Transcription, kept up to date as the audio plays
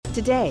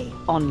Today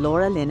on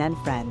Laura Lynn and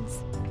Friends.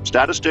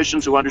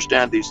 Statisticians who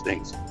understand these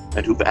things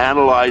and who've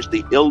analyzed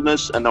the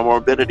illness and the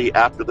morbidity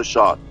after the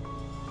shot,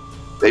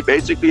 they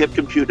basically have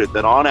computed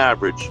that on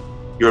average,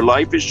 your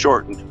life is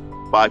shortened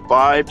by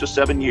 5 to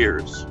 7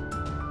 years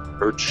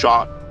per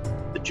shot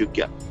that you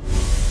get.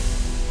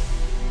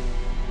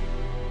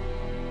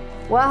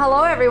 Well,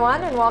 hello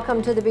everyone, and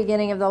welcome to the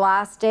beginning of the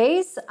last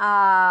days.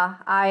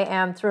 I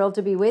am thrilled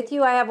to be with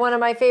you. I have one of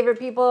my favorite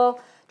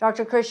people,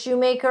 Dr. Chris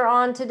Shoemaker,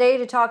 on today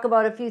to talk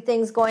about a few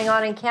things going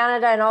on in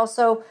Canada and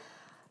also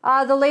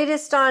the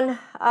latest on,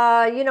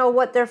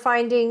 what they're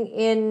finding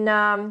in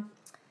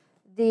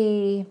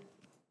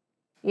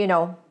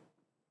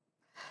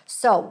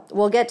So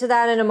we'll get to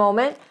that in a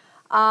moment.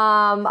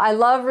 I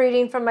love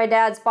reading from my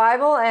dad's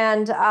Bible,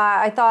 and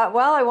I thought,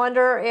 well, I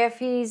wonder if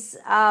he's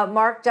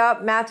marked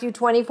up Matthew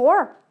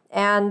 24.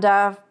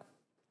 And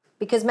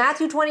because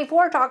Matthew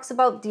 24 talks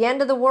about the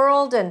end of the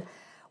world, and,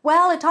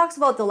 well, it talks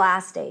about the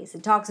last days.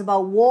 It talks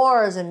about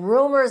wars and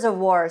rumors of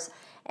wars.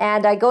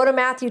 And I go to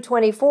Matthew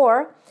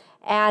 24,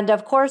 and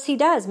of course he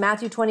does.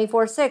 Matthew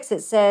 24:6,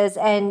 it says,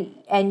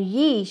 and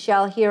ye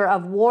shall hear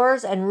of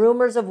wars and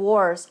rumors of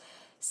wars.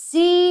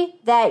 See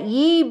that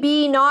ye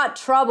be not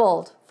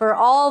troubled, for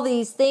all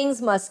these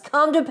things must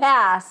come to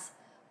pass,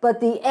 but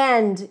the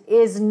end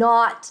is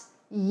not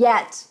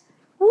yet.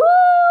 Woo!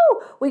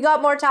 We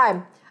got more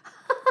time.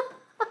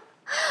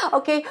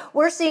 Okay,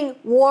 we're seeing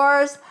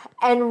wars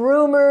and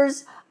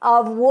rumors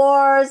of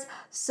wars,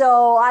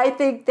 so I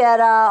think that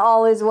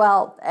all is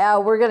well.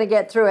 We're going to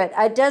get through it.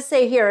 It does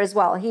say here as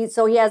well, he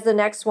has the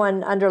next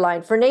one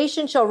underlined. For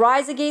nation shall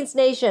rise against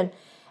nation,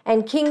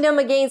 and kingdom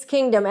against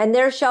kingdom, and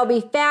there shall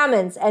be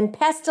famines and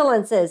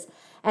pestilences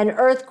and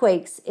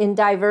earthquakes in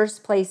diverse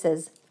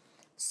places.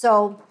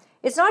 So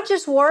it's not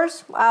just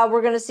wars.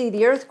 We're going to see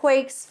the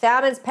earthquakes,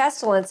 famines,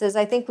 pestilences.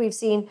 I think we've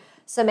seen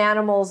some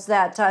animals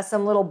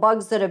some little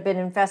bugs that have been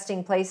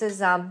infesting places.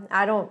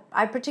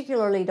 I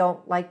particularly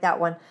don't like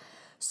that one.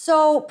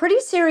 So pretty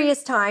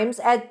serious times.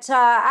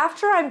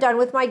 After I'm done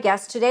with my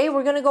guest today,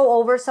 we're going to go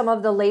over some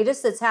of the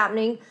latest that's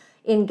happening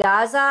in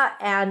Gaza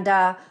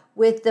and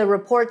with the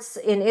reports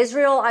in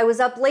Israel. I was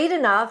up late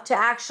enough to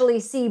actually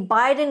see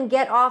Biden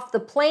get off the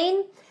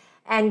plane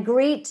and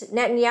greet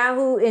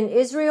Netanyahu in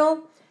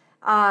Israel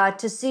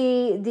to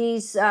see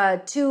these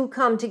two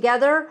come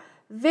together.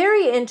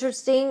 Very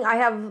interesting. I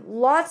have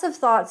lots of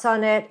thoughts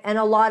on it and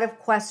a lot of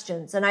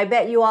questions, and I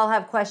bet you all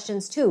have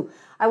questions too.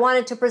 I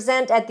wanted to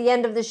present at the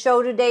end of the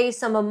show today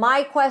some of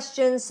my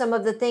questions, some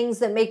of the things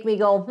that make me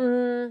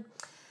go,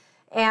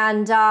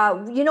 And,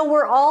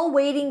 we're all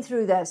wading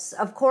through this.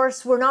 Of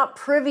course, we're not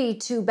privy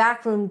to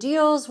backroom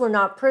deals. We're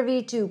not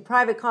privy to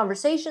private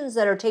conversations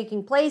that are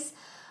taking place,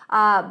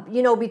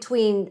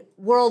 between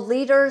world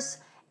leaders.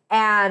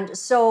 And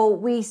so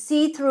we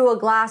see through a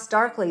glass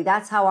darkly.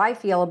 That's how I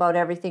feel about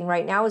everything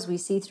right now, is we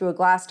see through a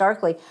glass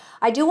darkly.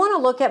 I do want to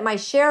look at my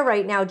share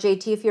right now,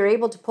 JT, if you're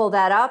able to pull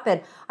that up. And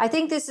I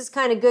think this is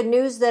kind of good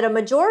news that a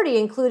majority,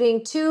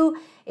 including 2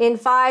 in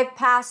 5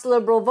 past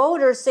Liberal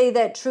voters, say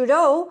that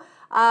Trudeau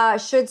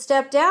should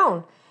step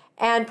down.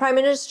 And Prime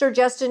Minister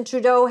Justin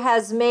Trudeau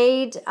has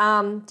made,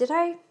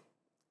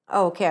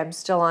 okay, I'm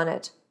still on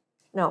it.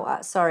 No,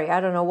 sorry, I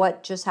don't know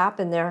what just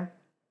happened there.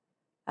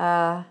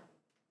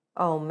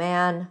 Oh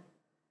man,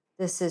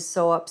 this is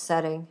so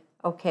upsetting.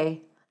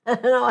 Okay, I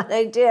don't know what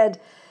I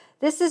did.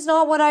 This is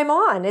not what I'm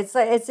on. It's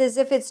as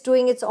if it's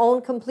doing its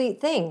own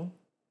complete thing.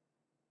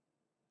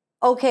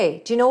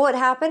 Okay, do you know what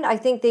happened? I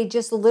think they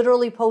just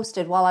literally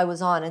posted while I was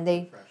on, and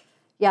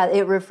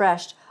it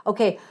refreshed.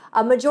 Okay,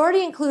 a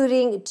majority,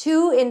 including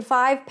 2 in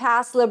 5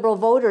 past Liberal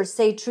voters,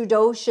 say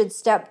Trudeau should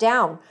step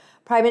down.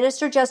 Prime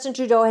Minister Justin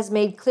Trudeau has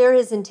made clear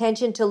his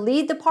intention to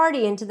lead the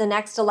party into the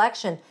next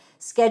election,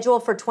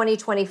 scheduled for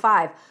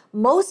 2025.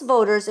 Most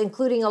voters,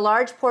 including a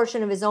large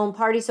portion of his own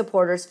party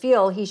supporters,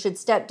 feel he should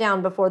step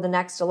down before the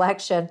next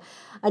election.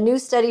 A new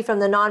study from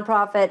the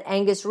nonprofit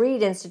Angus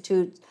Reid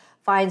Institute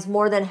finds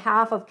more than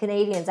half of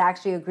Canadians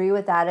actually agree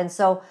with that. And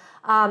so,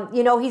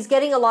 he's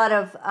getting a lot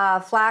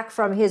of flack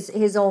from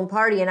his own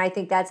party, and I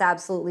think that's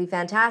absolutely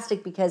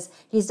fantastic because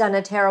he's done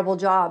a terrible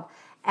job,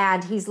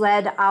 and he's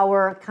led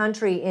our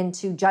country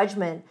into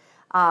judgment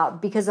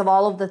because of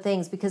all of the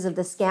things, because of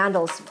the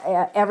scandals,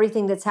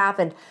 everything that's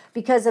happened,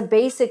 because of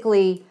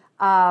basically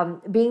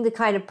being the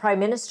kind of prime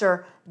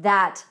minister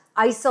that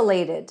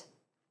isolated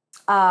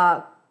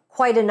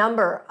quite a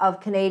number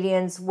of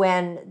Canadians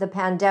when the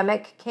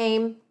pandemic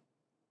came.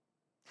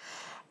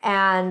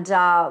 And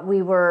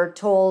many were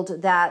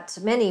told that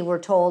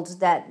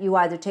you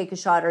either take a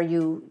shot or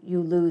you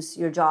lose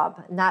your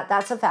job. And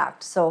that's a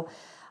fact. So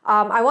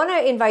I want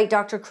to invite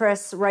Dr.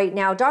 Chris right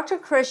now. Dr.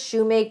 Chris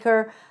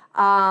Shoemaker,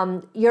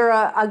 you're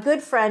a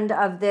good friend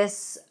of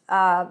this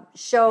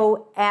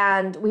show,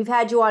 and we've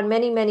had you on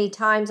many, many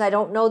times. I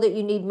don't know that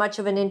you need much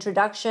of an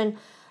introduction.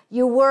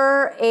 You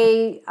were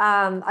a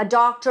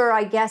doctor,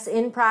 I guess,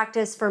 in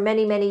practice for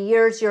many, many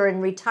years. You're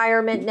in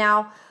retirement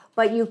now.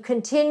 But you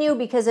continue,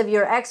 because of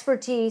your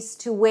expertise,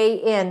 to weigh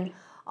in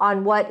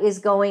on what is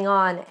going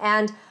on.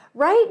 And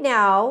right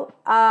now,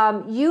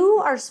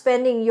 you are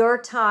spending your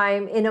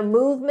time in a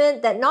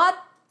movement that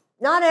not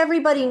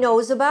everybody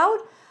knows about.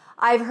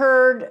 I've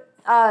heard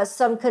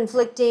some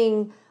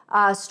conflicting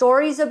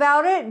stories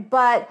about it,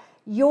 but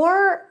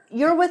you're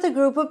with a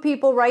group of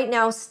people right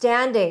now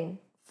standing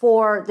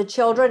for the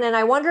children, and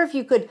I wonder if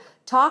you could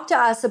talk to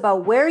us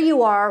about where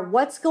you are,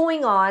 what's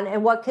going on,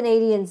 and what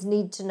Canadians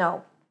need to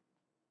know.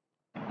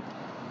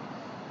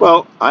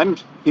 Well, I'm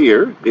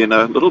here in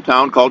a little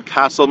town called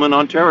Castleman,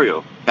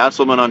 Ontario.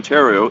 Castleman,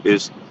 Ontario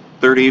is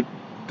 30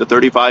 to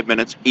 35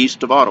 minutes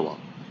east of Ottawa.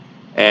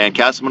 And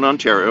Castleman,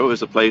 Ontario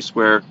is a place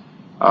where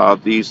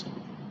these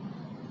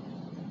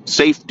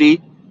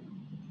safety,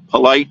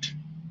 polite,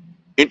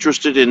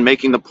 interested in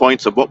making the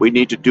points of what we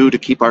need to do to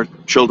keep our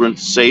children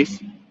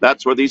safe,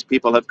 that's where these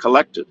people have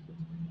collected.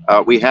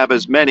 We have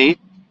as many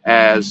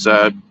as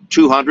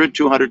 200,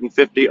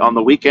 250 on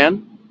the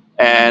weekend,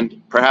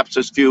 and perhaps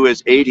as few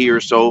as 80 or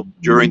so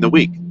during the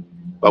week.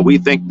 But we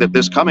think that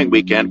this coming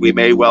weekend we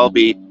may well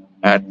be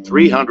at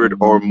 300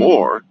 or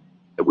more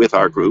with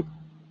our group.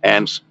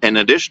 And in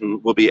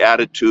addition, will be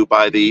added to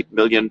by the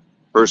Million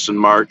Person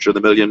March or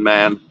the Million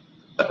Man.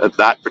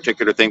 That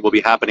particular thing will be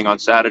happening on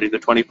Saturday, the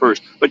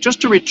 21st. But just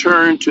to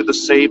return to the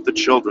Save the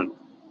Children,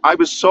 I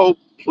was so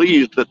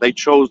pleased that they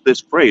chose this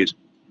phrase.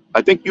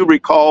 I think you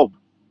recall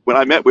when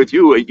I met with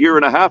you a year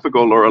and a half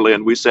ago, Laura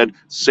Lynn, we said,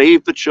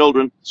 save the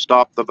children,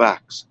 stop the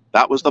vax.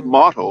 That was the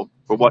motto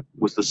for what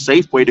was the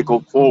safe way to go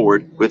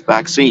forward with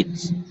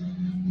vaccines.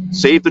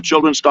 Save the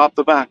children, stop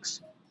the vax.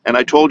 And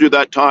I told you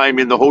that time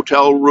in the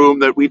hotel room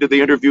that we did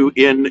the interview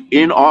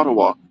in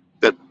Ottawa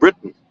that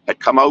Britain had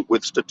come out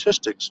with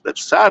statistics that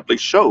sadly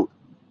showed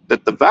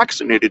that the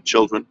vaccinated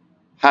children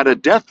had a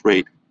death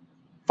rate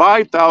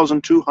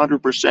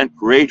 5,200%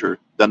 greater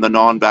than the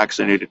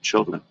non-vaccinated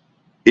children.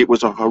 It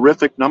was a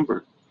horrific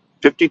number,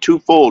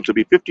 52-fold, to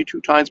be 52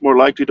 times more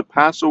likely to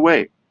pass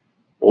away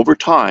over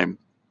time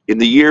in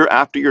the year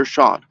after you're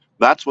shot.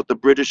 That's what the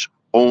British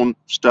own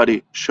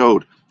study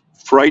showed.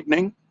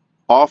 Frightening,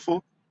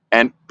 awful,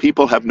 and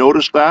people have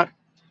noticed that.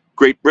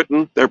 Great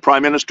Britain, their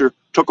prime minister,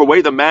 took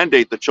away the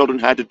mandate that children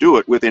had to do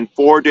it within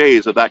 4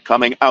 days of that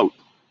coming out.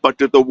 But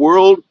did the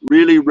world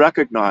really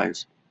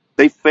recognize?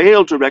 They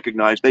failed to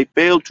recognize, they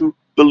failed to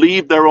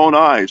believe their own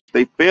eyes,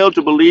 they failed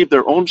to believe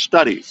their own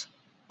studies,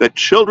 that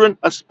children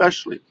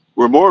especially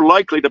were more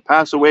likely to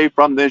pass away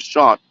from this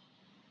shot.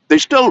 They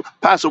still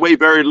pass away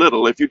very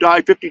little. If you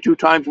die 52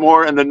 times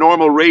more and the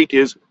normal rate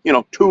is,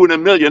 2 in a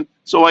million,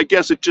 so I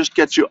guess it just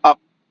gets you up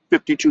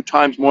 52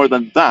 times more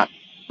than that.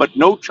 But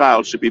no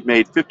child should be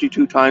made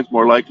 52 times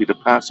more likely to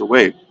pass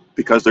away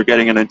because they're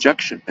getting an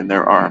injection in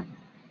their arm.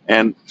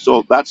 And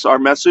so that's our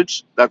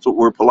message. That's what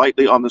we're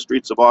politely on the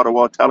streets of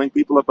Ottawa telling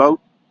people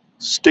about,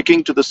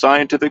 sticking to the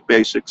scientific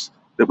basics,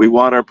 that we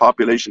want our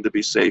population to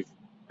be safe.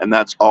 And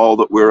that's all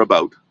that we're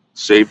about.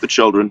 Save the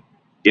children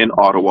in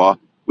Ottawa.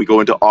 We go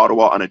into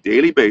Ottawa on a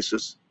daily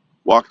basis,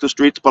 walk the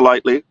streets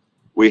politely.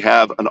 We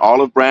have an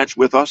olive branch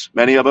with us,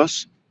 many of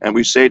us, and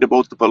we say to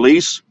both the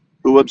police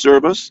who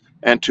observe us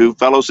and to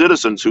fellow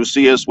citizens who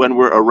see us when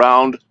we're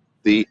around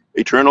the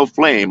eternal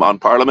flame on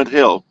Parliament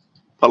Hill,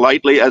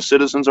 politely as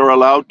citizens are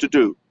allowed to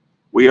do,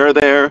 we are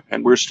there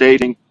and we're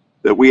stating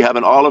that we have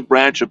an olive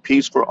branch of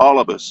peace for all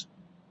of us,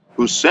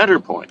 whose center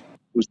point,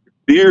 whose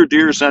dear,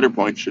 dear center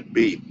point should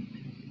be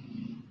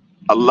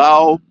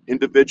allow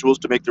individuals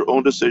to make their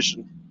own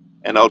decision.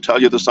 And I'll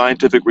tell you the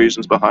scientific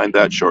reasons behind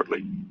that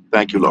shortly.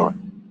 Thank you, Laura.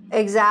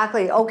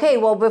 Exactly. Okay.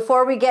 Well,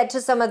 before we get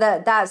to some of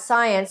that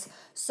science,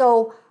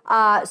 so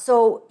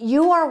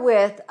you are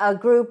with a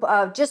group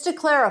of, just to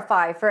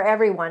clarify for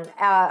everyone,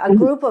 a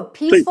group of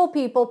peaceful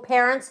people,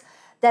 parents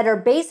that are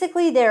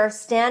basically there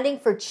standing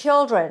for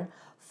children,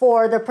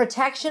 for the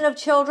protection of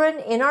children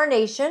in our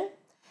nation.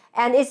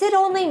 And is it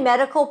only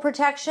medical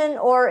protection,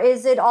 or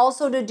is it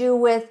also to do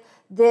with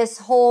this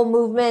whole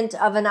movement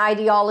of an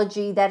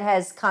ideology that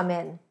has come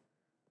in?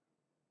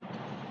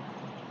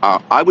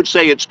 I would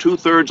say it's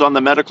 2/3 on the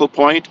medical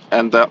point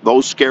and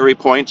those scary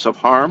points of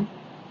harm,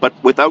 but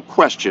without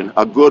question,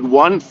 a good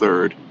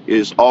 1/3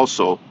 is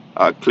also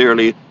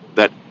clearly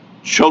that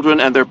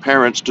children and their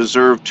parents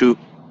deserve to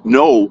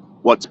know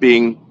what's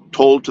being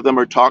told to them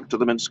or talked to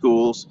them in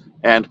schools,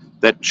 and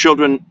that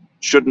children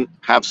shouldn't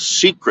have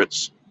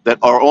secrets that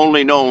are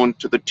only known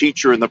to the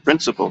teacher and the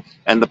principal,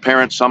 and the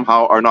parents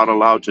somehow are not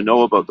allowed to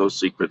know about those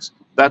secrets.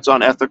 That's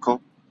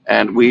unethical,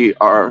 and we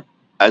are,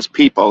 as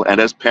people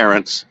and as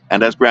parents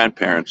and as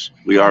grandparents,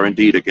 we are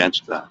indeed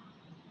against that.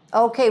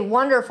 Okay,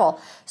 wonderful.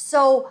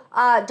 So,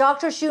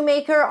 Dr.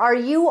 Shoemaker, are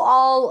you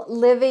all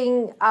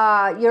living,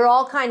 you're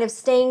all kind of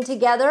staying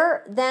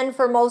together then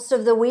for most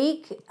of the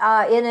week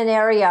in an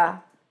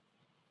area?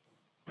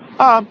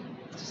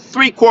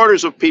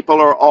 3/4 of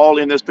people are all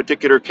in this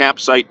particular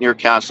campsite near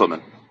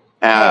Castleman.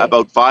 Hey.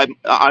 About five,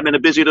 I'm in a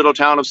busy little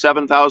town of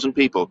 7,000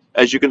 people.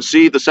 As you can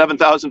see, the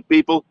 7,000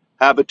 people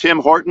have a Tim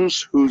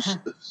Hortons, whose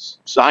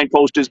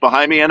signpost is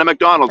behind me, and a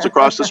McDonald's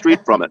across the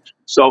street from it.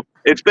 So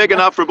it's big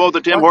enough for both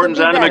a Tim What could Hortons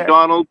be and a better?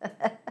 McDonald's.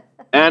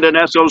 and an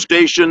Esso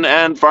station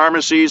and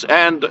pharmacies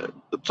and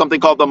something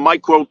called the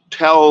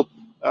Microtel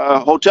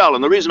Hotel.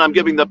 And the reason I'm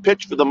giving the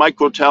pitch for the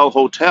Microtel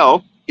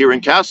Hotel here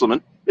in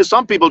Castleman is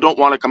some people don't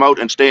want to come out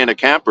and stay in a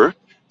camper.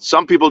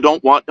 Some people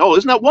don't want. Oh,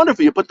 isn't that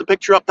wonderful? You put the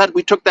picture up. That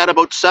we took that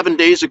about 7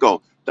 days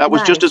ago. That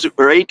was just as Nice.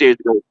 or 8 days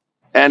ago,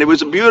 and it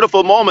was a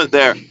beautiful moment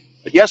there.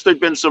 Yes,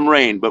 there'd been some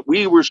rain, but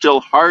we were still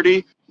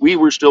hardy. We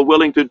were still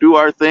willing to do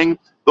our thing.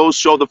 Those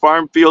show the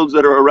farm fields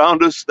that are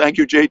around us. Thank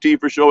you, JT,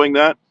 for showing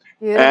that.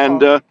 And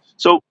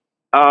Beautiful.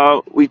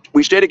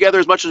 we stay together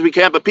as much as we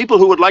can. But people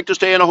who would like to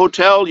stay in a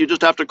hotel, you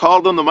just have to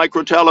call them, the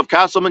Microtel of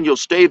Castleman. You'll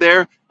stay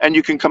there, and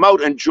you can come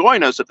out and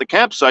join us at the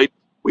campsite.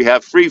 We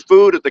have free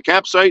food at the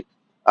campsite.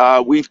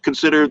 We've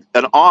considered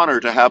an honor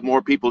to have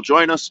more people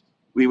join us.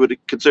 We would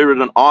consider it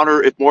an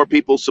honor if more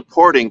people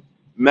supporting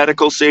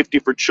medical safety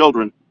for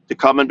children to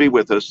come and be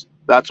with us.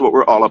 That's what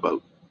we're all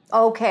about.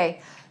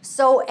 Okay.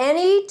 So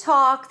any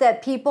talk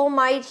that people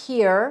might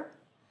hear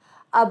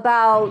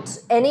about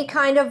any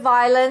kind of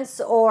violence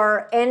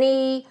or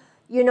any,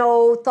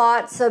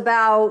 thoughts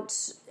about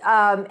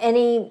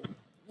any,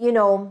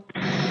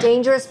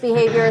 dangerous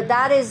behavior,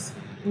 that is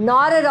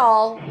not at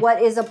all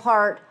what is a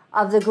part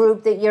of the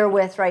group that you're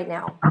with right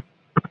now.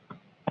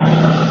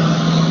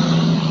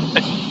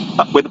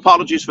 With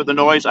apologies for the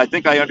noise, I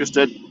think I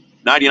understood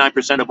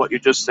 99% of what you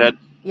just said.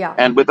 Yeah.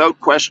 And without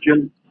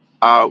question,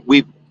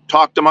 we've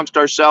talked amongst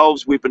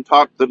ourselves. We've been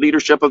talked. The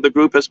leadership of the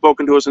group has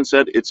spoken to us and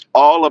said it's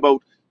all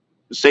about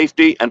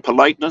safety and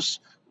politeness.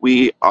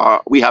 We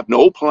have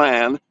no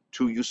plan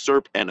to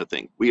usurp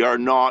anything. We are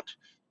not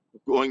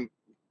going.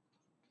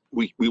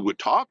 We would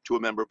talk to a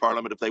member of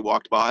parliament if they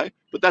walked by,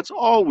 but that's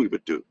all we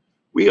would do.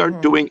 We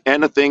aren't doing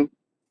anything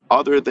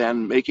other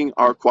than making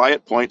our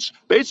quiet points,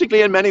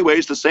 basically in many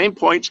ways the same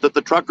points that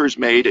the truckers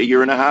made a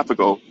year and a half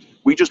ago.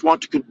 We just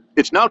want to,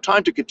 it's now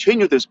time to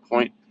continue this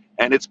point,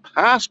 and it's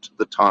past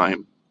the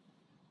time,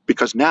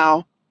 because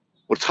now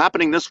what's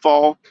happening this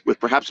fall with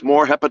perhaps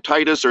more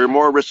hepatitis or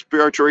more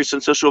respiratory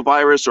syncytial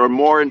virus or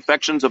more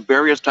infections of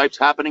various types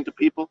happening to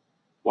people,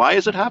 why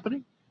is it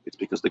happening? It's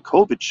because the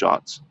COVID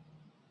shots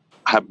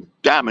have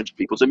damaged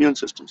people's immune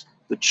systems,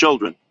 the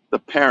children, the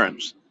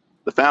parents,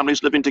 the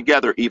families living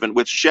together, even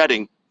with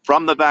shedding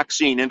from the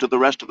vaccine into the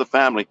rest of the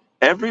family.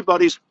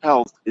 Everybody's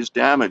health is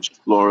damaged,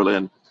 Laura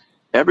Lynn.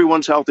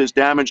 Everyone's health is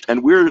damaged,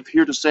 and we're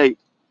here to say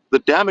the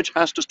damage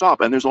has to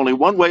stop, and there's only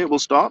one way it will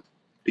stop.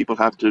 People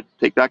have to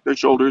take back their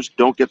shoulders,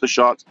 don't get the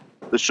shots.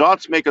 The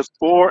shots make us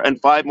 4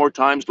 and 5 more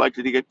times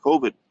likely to get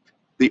COVID.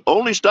 The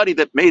only study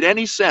that made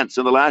any sense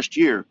in the last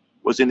year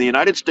was in the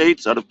United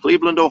States, out of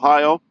Cleveland,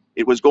 Ohio.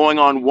 It was going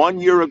on 1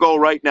 year ago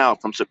right now,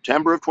 from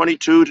September of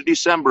 22 to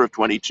December of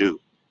 22.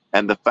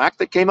 And the fact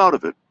that came out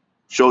of it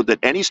showed that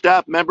any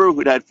staff member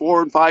who'd had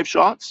 4 and 5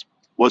 shots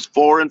was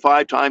 4 and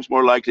 5 times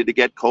more likely to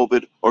get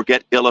COVID or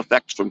get ill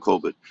effects from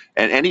COVID.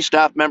 And any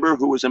staff member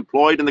who was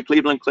employed in the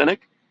Cleveland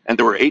Clinic, and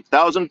there were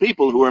 8,000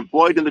 people who were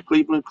employed in the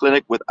Cleveland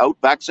Clinic without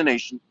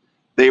vaccination,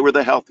 they were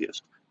the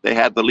healthiest. They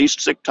had the least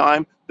sick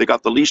time, they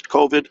got the least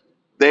COVID,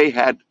 they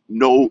had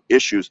no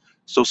issues.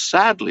 So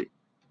sadly,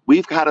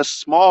 we've had a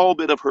small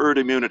bit of herd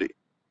immunity.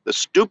 The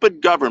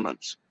stupid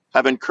governments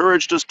have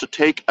encouraged us to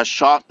take a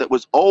shot that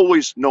was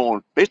always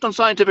known. Based on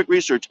scientific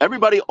research,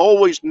 everybody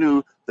always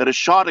knew that a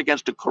shot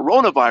against a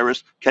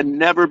coronavirus can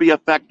never be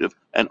effective,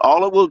 and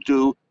all it will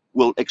do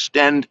will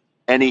extend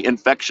any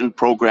infection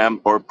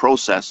program or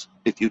process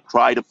if you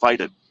try to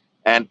fight it.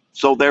 And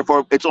so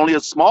therefore, it's only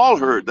a small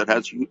herd that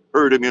has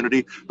herd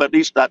immunity, but at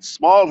least that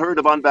small herd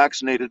of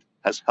unvaccinated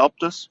has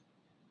helped us.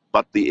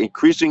 But the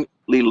increasingly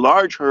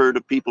large herd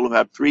of people who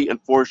have 3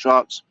 and 4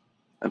 shots,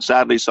 and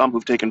sadly some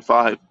who've taken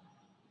 5,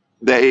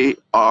 they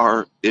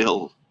are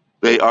ill.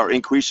 They are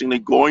increasingly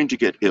going to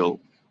get ill.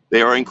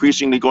 They are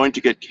increasingly going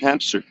to get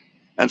cancer.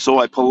 And so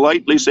I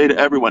politely say to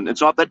everyone, it's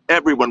not that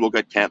everyone will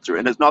get cancer,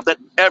 and it's not that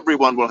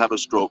everyone will have a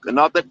stroke, and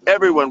not that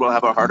everyone will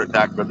have a heart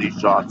attack from these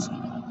shots,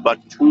 but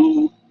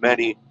too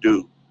many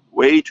do.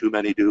 Way too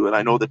many do. And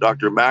I know that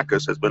Dr.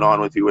 Macus has been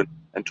on with you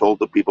and told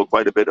the people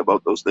quite a bit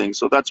about those things.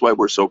 So that's why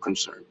we're so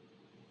concerned.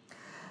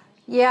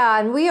 Yeah,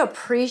 and we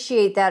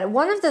appreciate that.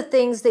 One of the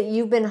things that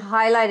you've been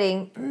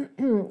highlighting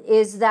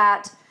is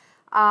that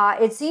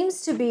it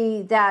seems to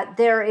be that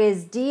there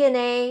is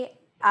DNA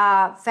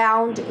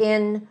found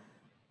in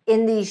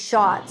these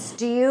shots.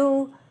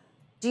 Can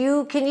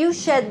you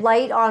shed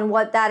light on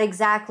what that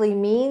exactly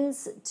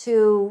means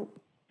to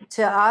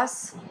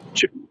us?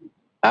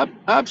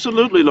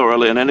 Absolutely, Laura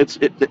Lynn. And it's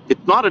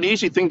not an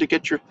easy thing to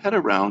get your head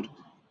around.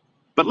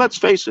 But let's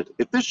face it,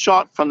 if this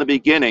shot from the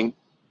beginning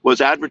was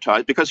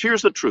advertised, because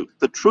here's the truth.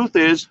 The truth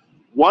is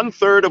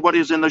 1/3 of what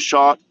is in the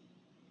shot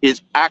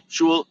is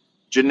actual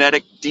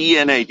genetic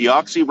DNA,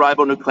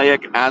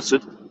 deoxyribonucleic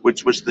acid,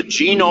 which was the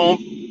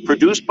genome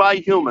produced by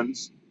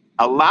humans,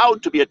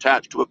 allowed to be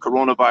attached to a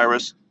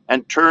coronavirus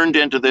and turned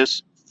into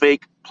this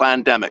fake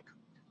pandemic.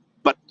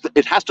 But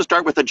it has to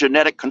start with a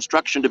genetic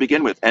construction to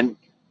begin with. And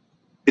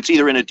it's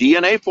either in a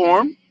DNA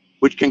form,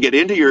 which can get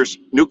into your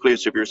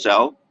nucleus of your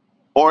cell,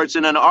 or it's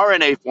in an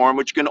RNA form,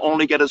 which can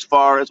only get as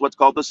far as what's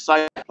called the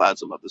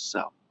cytoplasm of the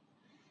cell.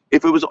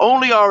 If it was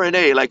only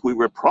RNA like we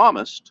were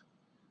promised,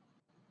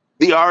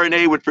 the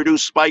RNA would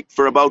produce spike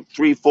for about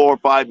 3, 4,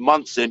 5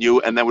 months in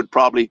you and then would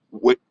probably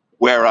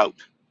wear out.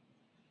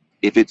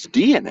 If it's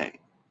DNA,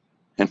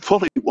 and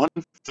fully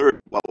 1/3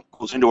 what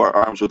goes into our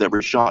arms with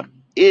every shot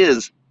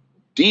is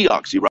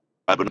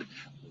deoxyribonucleic,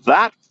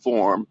 that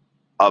form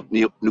of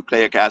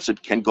nucleic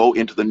acid can go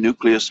into the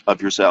nucleus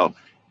of your cell.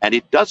 And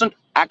it doesn't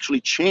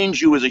actually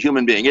change you as a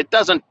human being. It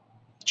doesn't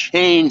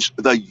change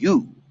the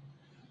you.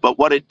 But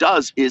what it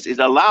does is it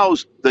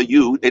allows the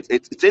you,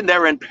 it's in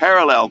there in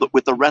parallel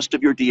with the rest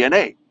of your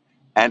DNA.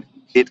 And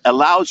it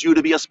allows you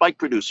to be a spike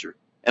producer.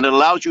 And it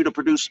allows you to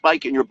produce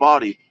spike in your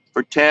body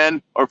for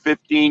 10 or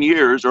 15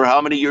 years, or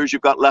how many years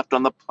you've got left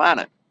on the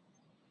planet.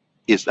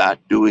 Is that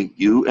doing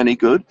you any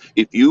good?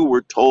 If you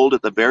were told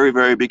at the very,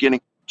 very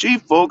beginning, gee,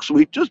 folks,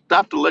 we just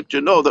have to let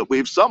you know that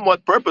we've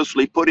somewhat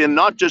purposely put in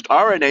not just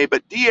RNA,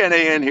 but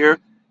DNA in here.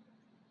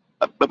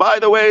 But by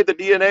the way, the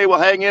DNA will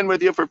hang in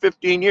with you for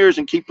 15 years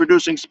and keep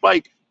producing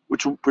spike,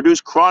 which will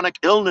produce chronic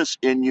illness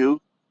in you.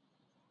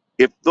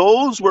 If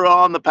those were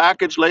on the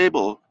package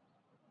label,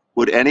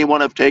 would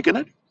anyone have taken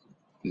it?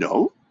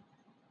 No.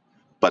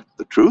 But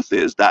the truth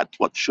is that's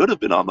what should have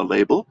been on the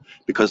label,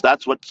 because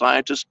that's what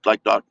scientists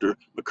like Dr.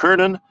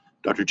 McKernan,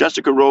 Dr.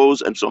 Jessica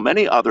Rose, and so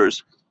many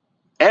others,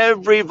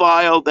 every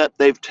vial that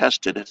they've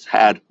tested has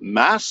had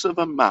massive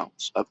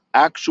amounts of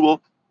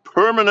actual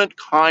permanent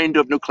kind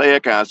of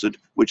nucleic acid,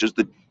 which is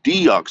the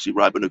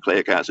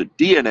deoxyribonucleic acid,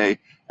 DNA,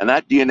 and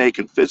that DNA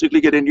can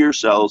physically get into your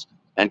cells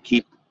and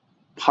keep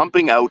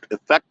pumping out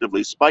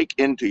effectively spike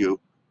into you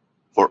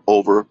for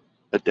over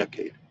a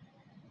decade.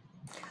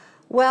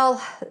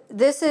 Well,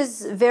 this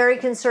is very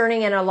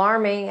concerning and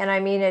alarming, and I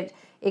mean it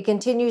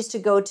continues to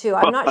go to.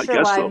 I'm not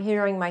sure why I'm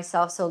hearing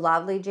myself so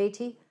loudly,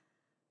 JT.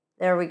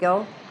 There we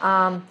go.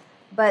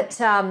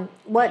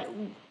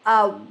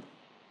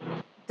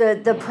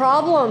 The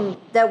problem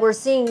that we're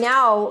seeing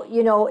now,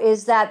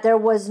 is that there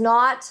was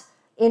not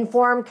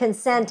informed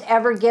consent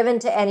ever given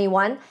to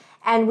anyone,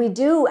 and we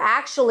do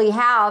actually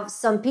have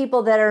some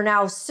people that are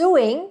now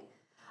suing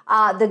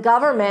the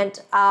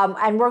government,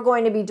 and we're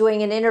going to be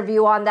doing an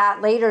interview on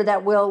that later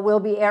that will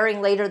be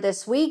airing later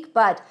this week.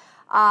 But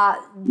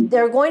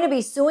they're going to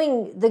be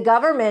suing the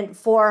government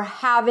for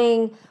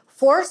having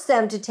forced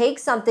them to take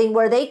something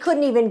where they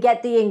couldn't even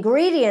get the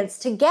ingredients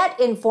to get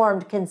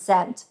informed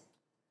consent.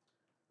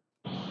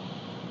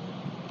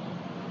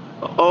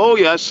 Oh,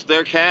 yes,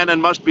 there can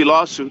and must be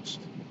lawsuits,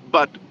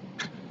 but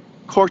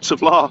courts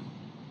of law.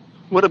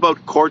 What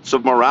about courts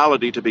of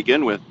morality to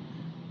begin with?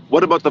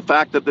 What about the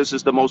fact that this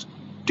is the most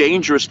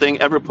dangerous thing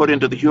ever put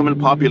into the human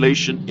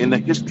population in the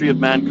history of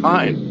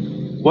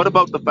mankind? What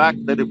about the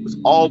fact that it was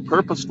all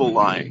purposeful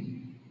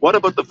lying? What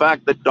about the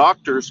fact that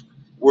doctors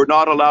were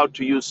not allowed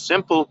to use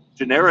simple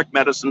generic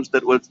medicines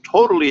that would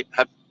totally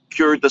have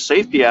cured the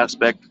safety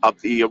aspect of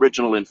the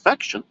original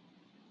infection?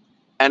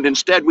 And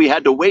instead we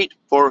had to wait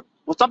for,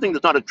 something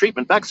that's not a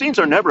treatment. Vaccines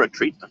are never a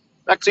treatment.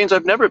 Vaccines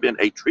have never been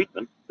a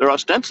treatment. They're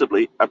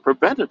ostensibly a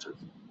preventative.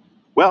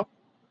 Well,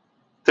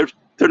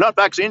 they're not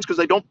vaccines because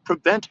they don't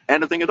prevent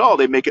anything at all.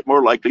 They make it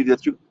more likely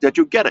that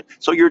you get it.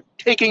 So you're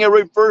taking a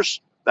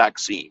reverse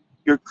vaccine.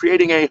 You're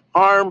creating a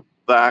harm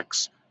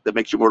vax that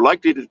makes you more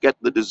likely to get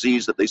the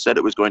disease that they said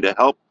it was going to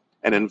help.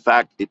 And in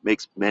fact, it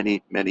makes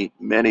many, many,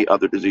 many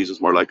other diseases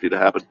more likely to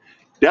happen.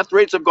 Death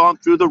rates have gone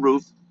through the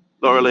roof,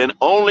 Laura Lynn,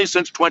 only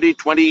since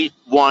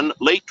 2021,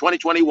 late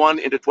 2021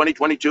 into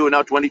 2022 and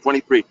now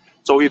 2023.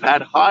 So we've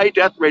had high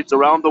death rates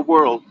around the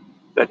world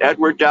that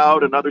Edward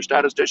Dowd and other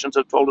statisticians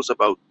have told us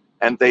about.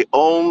 And they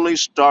only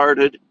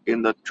started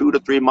in the 2 to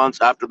 3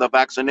 months after the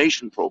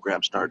vaccination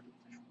program started.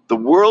 The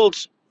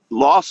world's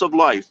loss of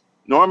life,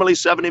 normally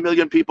 70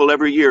 million people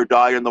every year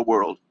die in the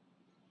world.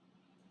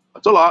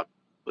 That's a lot,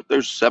 but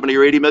there's 70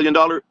 or 80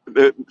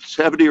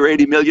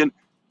 million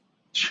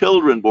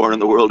children born in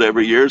the world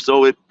every year,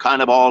 so it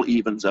kind of all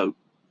evens out.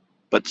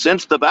 But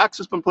since the vax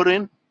has been put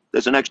in,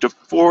 there's an extra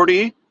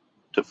 40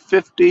 to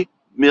 50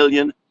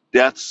 million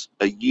deaths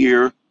a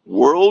year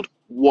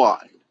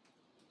worldwide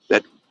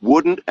that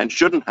wouldn't and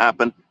shouldn't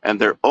happen, and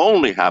they're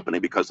only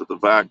happening because of the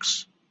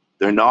vax.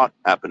 They're not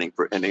happening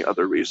for any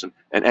other reason.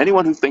 And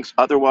anyone who thinks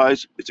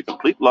otherwise is a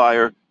complete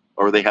liar,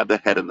 or they have their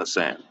head in the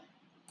sand.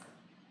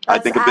 I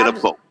think a bit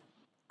of both.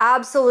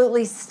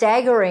 Absolutely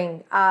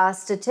staggering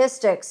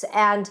statistics.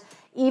 And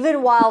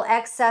even while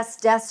excess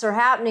deaths are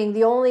happening,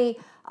 the only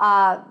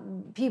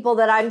people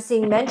that I'm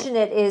seeing mention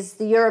it is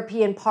the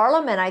European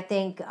Parliament, I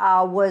think,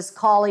 was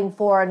calling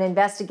for an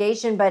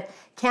investigation. But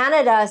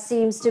Canada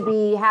seems to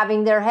be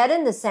having their head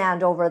in the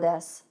sand over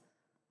this.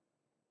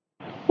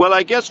 Well,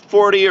 I guess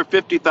 40 or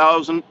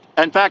 50,000.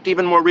 In fact,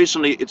 even more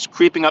recently, it's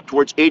creeping up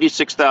towards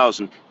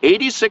 86,000.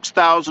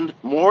 86,000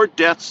 more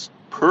deaths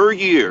per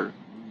year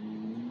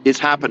is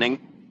happening,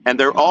 and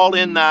they're all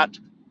in that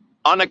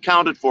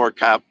unaccounted for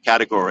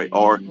category,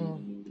 or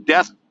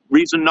death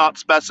reason not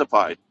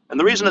specified. And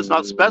the reason it's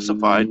not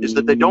specified is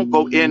that they don't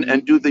go in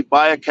and do the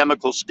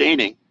biochemical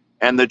staining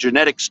and the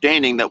genetic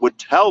staining that would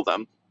tell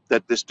them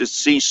that this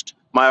deceased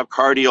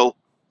myocardial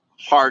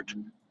heart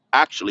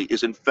actually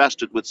is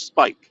infested with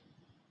spike.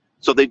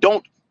 So they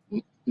don't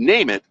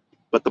name it,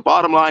 but the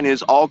bottom line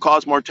is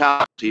all-cause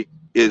mortality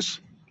is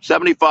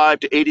 75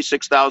 to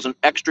 86,000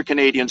 extra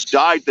Canadians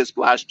died this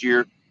last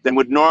year than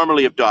would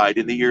normally have died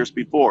in the years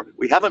before.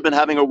 We haven't been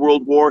having a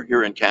world war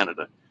here in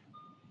Canada.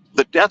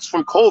 The deaths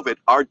from COVID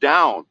are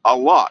down a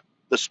lot.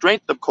 The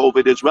strength of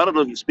COVID is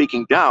relatively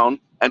speaking down,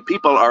 and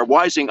people are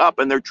wising up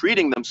and they're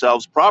treating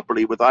themselves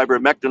properly with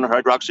ivermectin or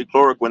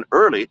hydroxychloroquine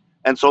early,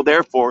 and so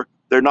therefore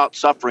they're not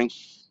suffering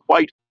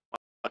quite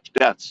much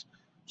deaths.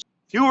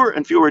 Fewer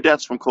and fewer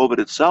deaths from COVID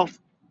itself.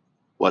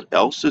 What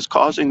else is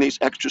causing these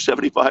extra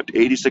 75 to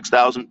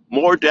 86,000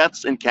 more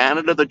deaths in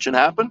Canada that should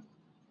happen?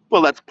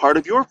 Well, that's part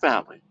of your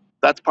family.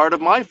 That's part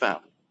of my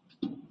family.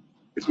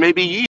 It's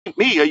maybe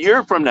me a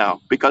year from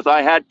now because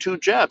I had 2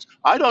 jabs.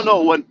 I don't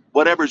know when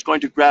whatever's going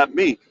to grab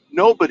me.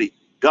 Nobody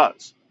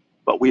does.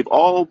 But we've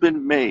all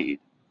been made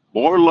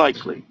more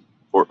likely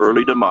for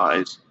early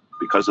demise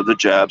because of the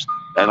jabs.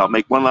 And I'll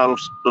make one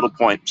little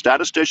point.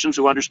 Statisticians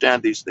who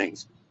understand these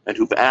things and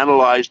who've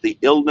analyzed the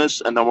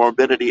illness and the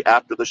morbidity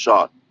after the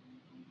shot,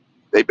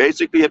 they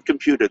basically have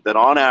computed that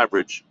on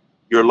average,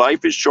 your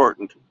life is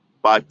shortened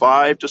by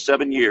 5 to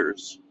 7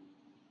 years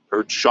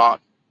per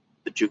shot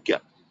that you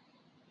get.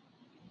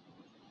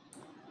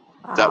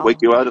 Does that wake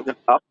Wow. you out of it?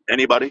 Up?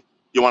 Anybody?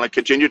 You want to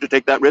continue to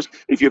take that risk?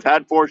 If you've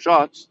had 4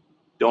 shots,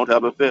 don't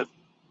have a 5th.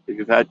 If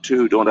you've had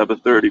 2, don't have a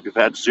 3rd. If you've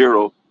had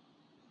 0,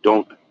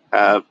 don't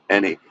have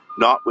any.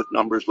 Not with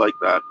numbers like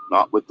that.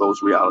 Not with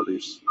those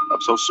realities.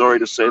 I'm so sorry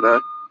to say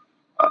that.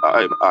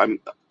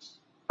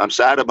 I'm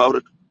sad about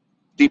it.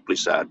 Deeply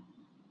sad.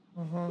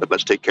 Mhm. But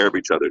let's take care of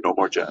each other. No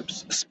more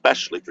jabs,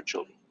 especially for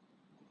children.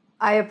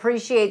 I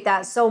appreciate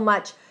that so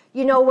much.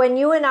 You know, when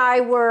you and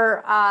I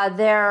were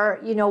there,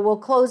 you know, we'll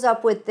close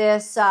up with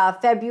this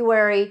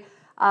February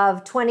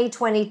of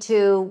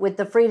 2022 with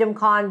the Freedom Mm-hmm.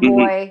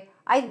 Convoy.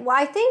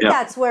 I think Yeah.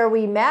 that's where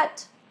we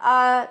met,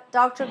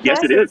 Dr. Yes,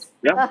 Chris. it is.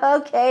 Yeah.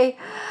 Okay.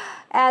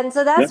 And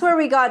so Yeah. that's where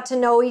we got to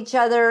know each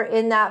other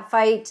in that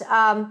fight.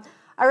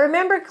 I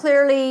remember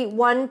clearly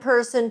one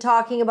person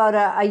talking about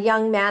a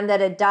young man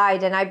that had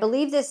died, and I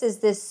believe this is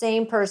this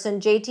same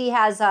person. JT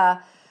has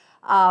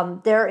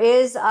there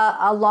is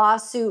a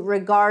lawsuit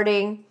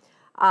regarding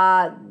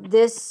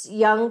this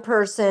young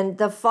person,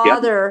 the Yeah.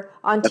 father,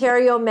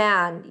 Ontario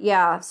man.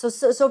 Yeah.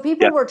 So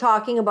people Yeah. were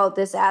talking about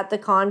this at the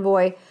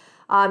convoy.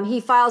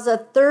 He files a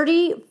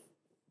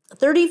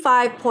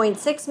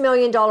 $35.6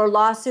 million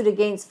lawsuit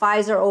against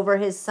Pfizer over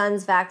his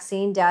son's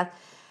vaccine death.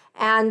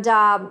 And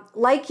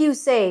like you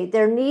say,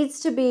 there needs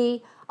to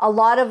be a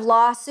lot of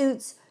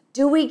lawsuits.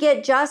 Do we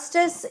get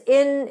justice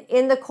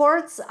in the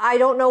courts? I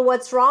don't know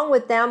what's wrong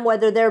with them,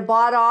 whether they're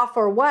bought off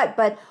or what.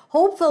 But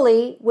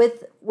hopefully,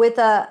 with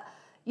the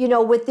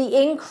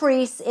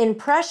increase in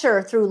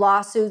pressure through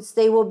lawsuits,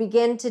 they will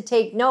begin to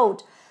take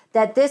note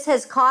that this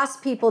has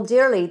cost people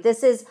dearly.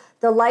 This is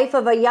the life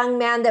of a young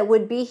man that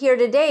would be here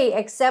today,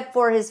 except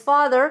for his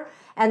father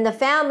and the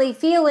family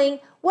feeling,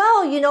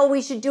 well, you know,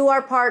 we should do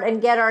our part and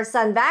get our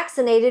son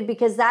vaccinated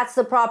because that's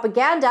the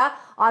propaganda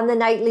on the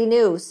nightly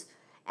news.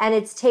 And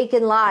it's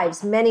taken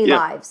lives, many Yeah.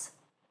 lives.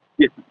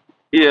 Yeah.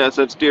 Yes,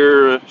 that's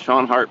dear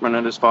Sean Hartman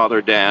and his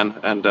father, Dan.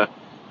 And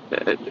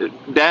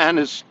Dan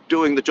is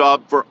doing the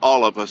job for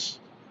all of us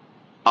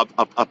of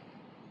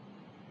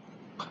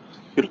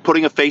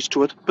putting a face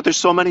to it. But there's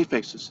so many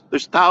faces.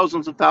 There's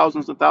thousands and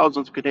thousands and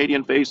thousands of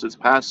Canadian faces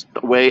passed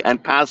away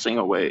and passing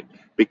away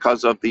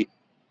because of the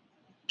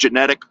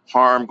genetic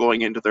harm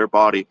going into their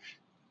body.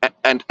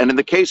 And in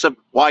the case of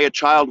why a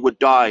child would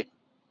die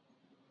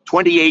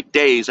 28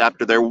 days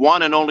after their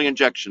one and only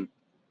injection,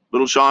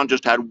 little Sean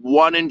just had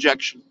one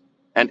injection.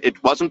 And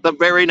it wasn't the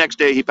very next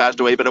day he passed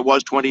away, but it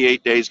was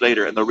 28 days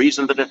later. And the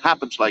reason that it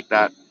happens like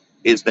that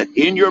is that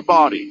in your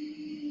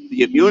body,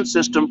 the immune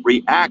system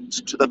reacts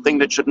to the thing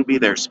that shouldn't be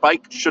there.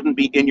 Spike shouldn't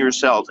be in your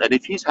cells. And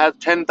if he's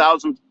had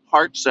 10,000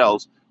 heart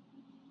cells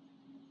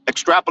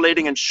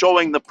extrapolating and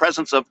showing the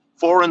presence of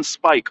foreign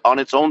spike on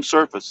its own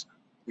surface,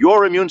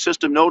 your immune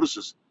system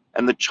notices,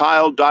 and the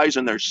child dies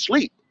in their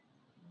sleep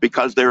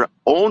because their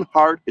own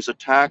heart is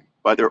attacked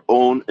by their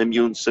own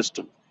immune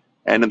system.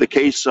 And in the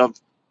case of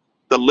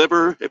the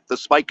liver, if the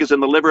spike is in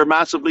the liver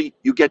massively,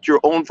 you get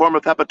your own form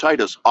of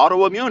hepatitis,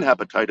 autoimmune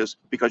hepatitis,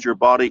 because your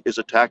body is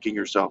attacking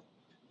yourself.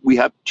 We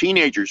have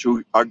teenagers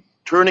who are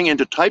turning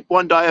into type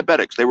 1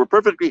 diabetics. They were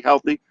perfectly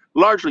healthy.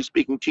 Largely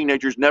speaking,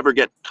 teenagers never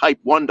get type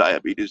 1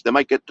 diabetes. They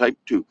might get type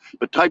 2.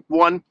 But type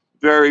 1,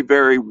 very,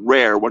 very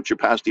rare once you're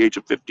past the age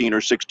of 15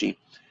 or 16.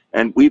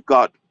 And we've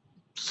got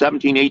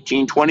 17,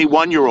 18,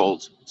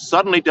 21-year-olds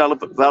suddenly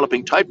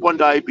developing type 1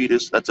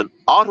 diabetes. That's an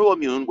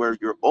autoimmune where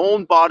your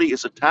own body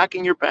is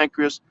attacking your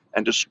pancreas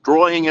and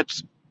destroying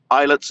its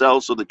islet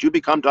cells so that you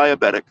become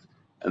diabetic.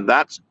 And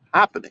that's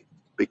happening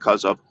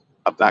because of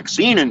a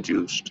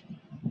vaccine-induced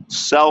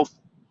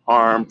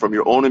self-harm from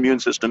your own immune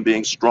system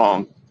being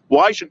strong.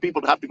 Why should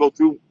people have to go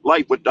through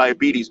life with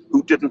diabetes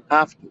who didn't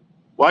have to?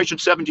 Why should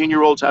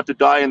 17-year-olds have to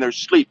die in their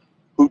sleep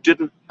who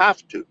didn't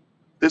have to?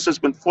 This has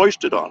been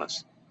foisted on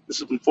us. This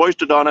has been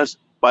foisted on us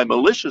by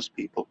malicious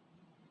people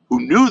who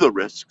knew the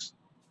risks,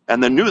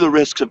 and then knew the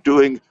risks of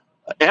doing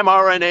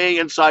mRNA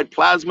inside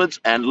plasmids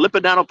and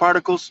lipid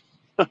nanoparticles.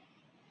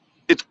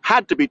 It's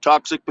had to be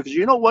toxic because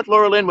you know what,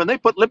 Laura Lynn, when they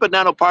put lipid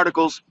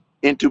nanoparticles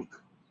into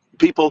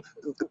people,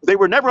 they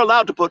were never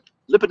allowed to put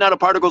lipid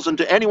nanoparticles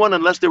into anyone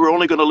unless they were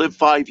only going to live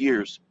 5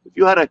 years. If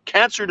you had a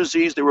cancer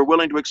disease, they were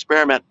willing to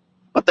experiment,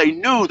 but they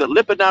knew that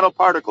lipid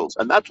nanoparticles,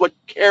 and that's what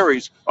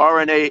carries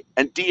RNA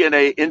and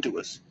DNA into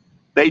us.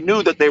 They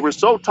knew that they were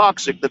so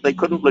toxic that they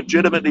couldn't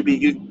legitimately be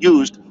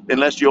used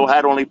unless you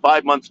had only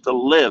 5 months to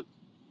live.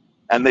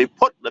 And they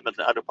put lipid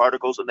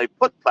nanoparticles and they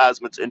put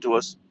plasmids into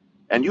us.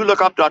 And you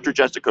look up Dr.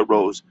 Jessica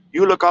Rose,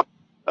 you look up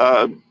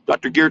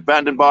Dr. Geert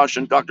Vanden Bosch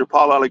and Dr.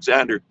 Paul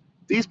Alexander.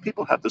 These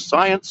people have the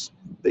science.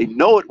 They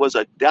know it was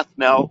a death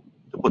knell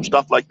to put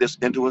stuff like this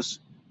into us.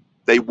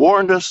 They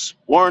warned us,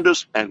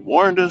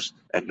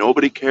 and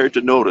nobody cared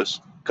to notice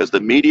because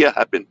the media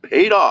have been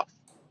paid off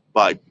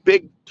by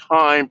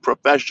big-time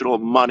professional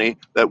money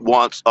that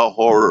wants a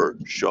horror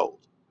show.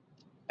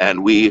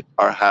 And we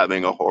are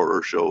having a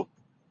horror show.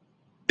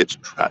 It's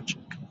tragic.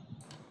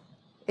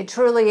 It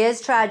truly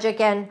is tragic.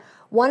 And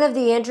one of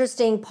the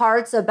interesting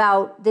parts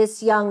about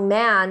this young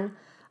man,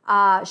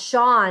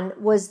 Sean,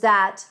 was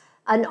that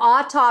an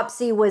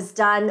autopsy was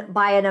done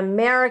by an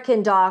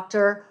American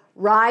doctor,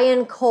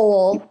 Ryan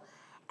Cole,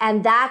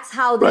 and that's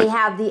how they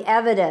have the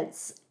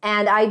evidence.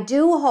 And I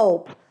do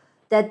hope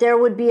that there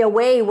would be a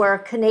way where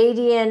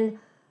Canadian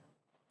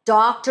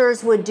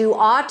doctors would do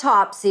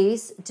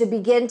autopsies to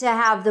begin to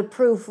have the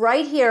proof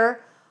right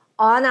here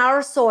on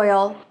our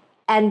soil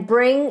and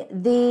bring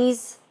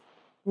these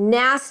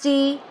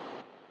nasty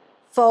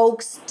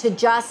folks to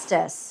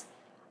justice.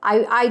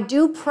 I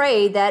do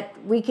pray that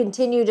we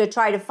continue to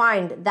try to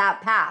find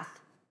that path.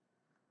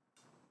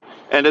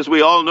 And as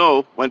we all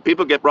know, when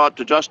people get brought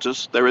to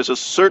justice, there is a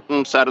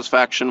certain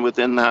satisfaction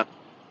within that.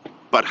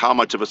 But how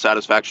much of a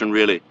satisfaction,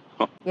 really?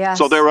 Yes.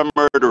 So they're a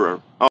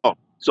murderer. Oh,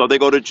 so they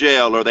go to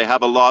jail or they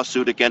have a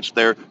lawsuit against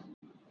their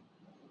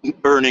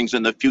earnings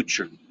in the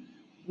future.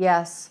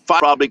 Yes.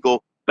 Probably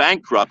go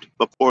bankrupt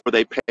before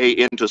they pay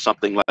into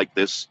something like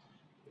this.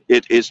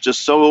 It is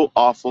just so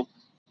awful.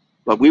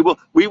 But we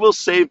will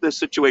save this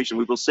situation.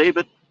 We will save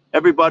it.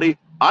 Everybody,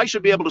 I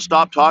should be able to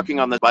stop talking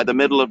on this by the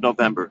middle of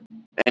November.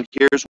 And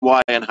here's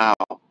why and how.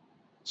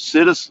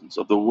 Citizens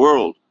of the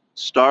world,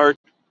 start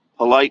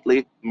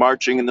politely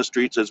marching in the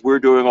streets as we're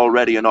doing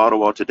already in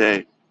Ottawa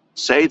today.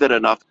 Say that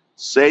enough.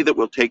 Say that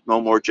we'll take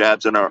no more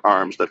jabs in our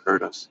arms that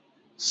hurt us.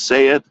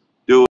 Say it,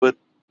 do it.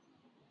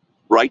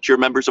 Write your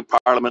members of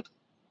parliament.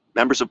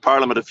 Members of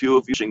parliament, a few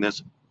of you using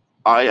this.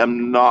 I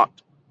am not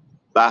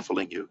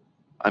baffling you.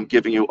 I'm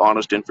giving you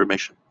honest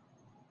information.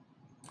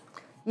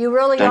 You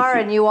really Thank are,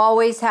 you. and you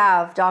always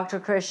have, Dr.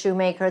 Chris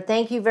Shoemaker.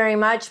 Thank you very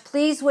much.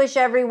 Please wish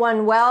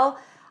everyone well.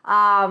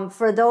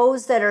 For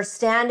those that are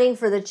standing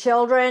for the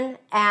children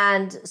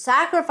and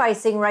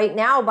sacrificing right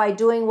now by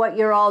doing what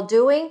you're all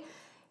doing,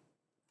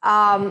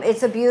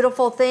 it's a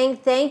beautiful thing.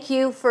 Thank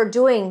you for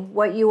doing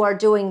what you are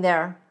doing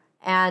there.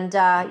 And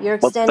you're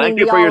extending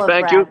the olive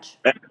branch.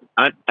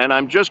 And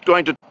I'm just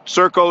going to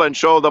circle and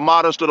show the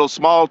modest little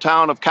small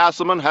town of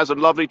Castleman has a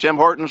lovely Tim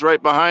Hortons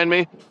right behind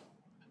me.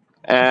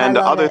 And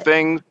other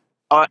things,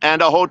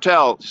 and a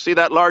hotel. See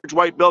that large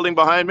white building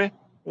behind me?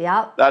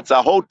 Yep. That's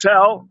a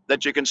hotel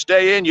that you can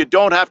stay in. You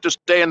don't have to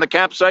stay in the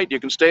campsite. You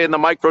can stay in the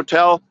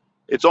microtel.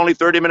 It's only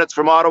 30 minutes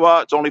from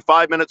Ottawa. It's only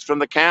 5 minutes from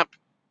the camp.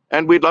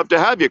 And we'd love to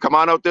have you. Come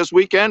on out this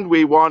weekend.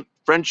 We want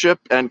friendship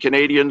and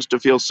Canadians to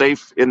feel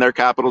safe in their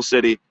capital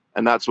city.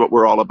 And that's what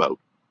we're all about.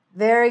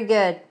 Very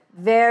good.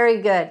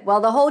 Very good.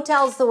 Well, the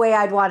hotel's the way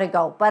I'd want to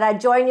go, but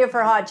I'd join you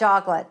for hot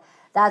chocolate.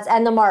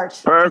 And the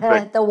march.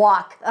 Perfect. The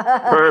walk.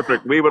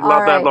 Perfect. We would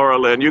love that, Laura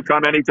Lynn. You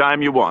come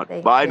anytime you want.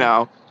 Bye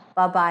now.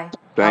 Bye-bye.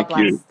 Thank God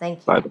bless. you. Thank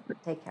you. Bye.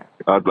 Take care.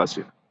 God bless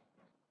you.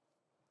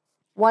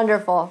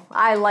 Wonderful.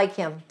 I like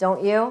him.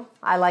 Don't you?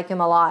 I like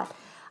him a lot.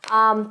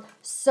 I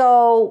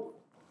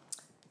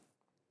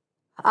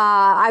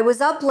was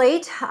up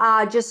late,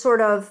 just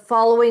sort of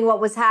following what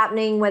was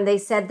happening when they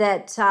said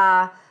that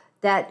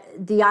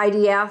the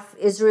IDF,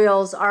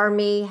 Israel's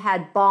army,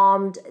 had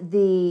bombed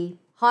the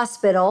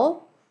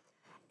hospital.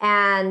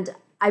 And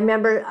I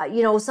remember,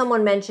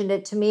 someone mentioned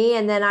it to me,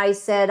 and then I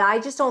said, I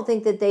just don't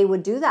think that they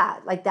would do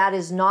that. Like, that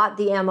is not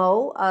the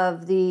MO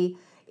of the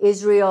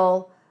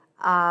Israel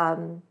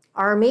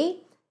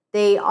army.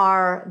 They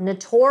are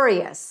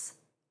notorious,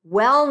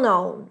 well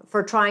known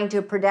for trying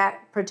to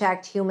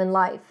protect human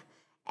life.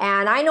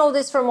 And I know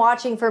this from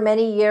watching for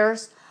many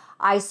years.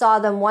 I saw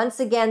them once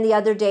again the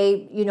other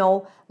day,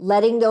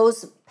 letting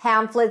those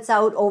pamphlets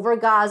out over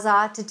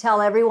Gaza to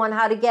tell everyone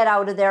how to get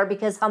out of there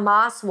because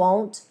Hamas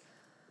won't.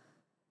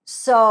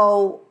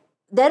 So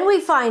then we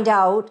find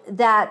out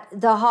that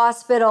the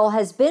hospital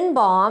has been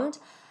bombed.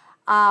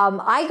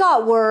 I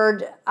got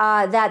word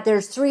that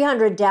there's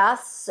 300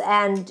 deaths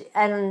and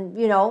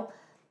I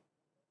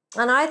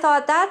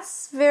thought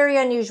that's very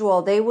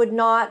unusual. They would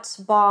not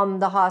bomb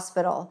the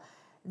hospital.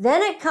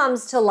 Then it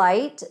comes to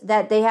light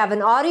that they have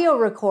an audio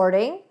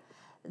recording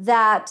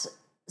that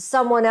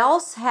someone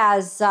else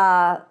has,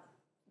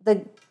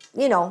 the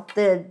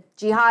the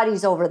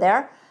jihadis over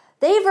there,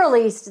 they've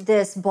released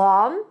this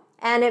bomb,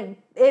 and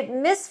it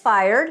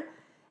misfired,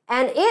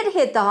 and it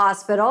hit the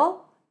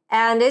hospital,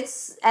 and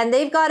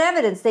they've got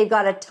evidence. They've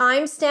got a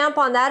timestamp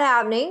on that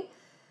happening.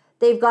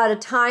 They've got a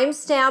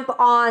timestamp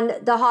on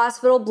the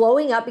hospital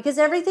blowing up because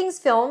everything's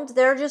filmed.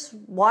 They're just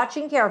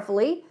watching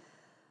carefully.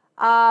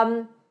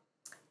 And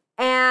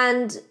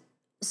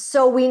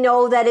so we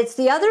know that it's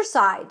the other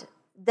side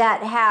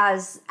that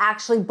has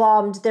actually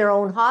bombed their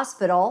own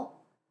hospital.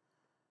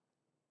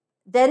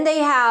 Then they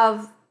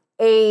have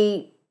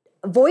a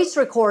voice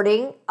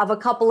recording of a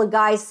couple of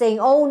guys saying,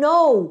 "Oh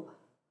no,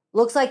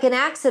 looks like an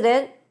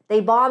accident. They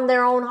bombed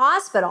their own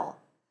hospital."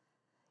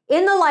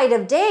 In the light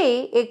of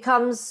day, it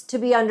comes to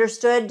be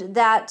understood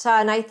that,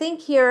 and I think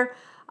here,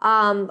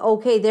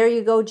 okay, there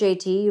you go,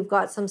 JT, you've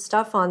got some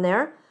stuff on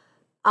there.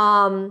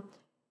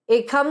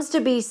 It comes to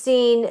be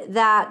seen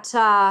that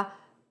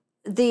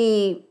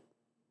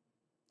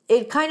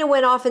it kind of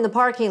went off in the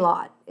parking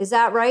lot. Is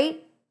that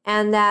right?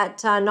 And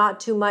that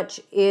not too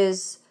much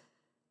is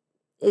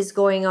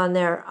going on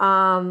there.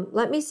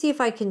 Let me see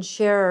if I can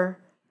share.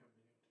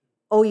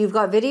 Oh, you've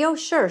got video?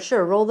 Sure.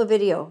 Roll the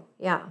video.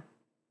 Yeah.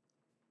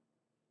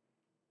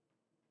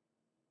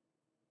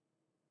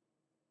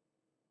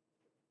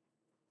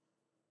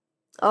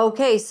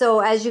 Okay, so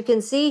as you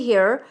can see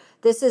here,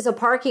 this is a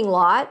parking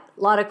lot,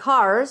 a lot of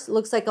cars.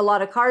 Looks like a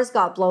lot of cars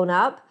got blown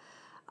up.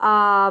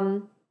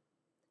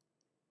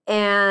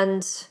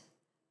 And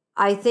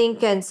I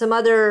think, and some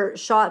other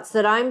shots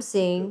that I'm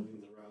seeing,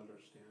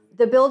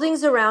 the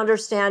buildings around are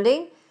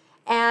standing.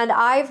 And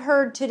I've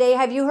heard today,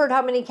 have you heard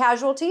how many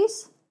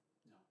casualties?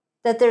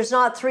 That there's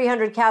not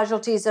 300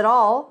 casualties at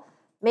all.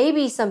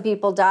 Maybe some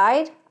people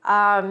died,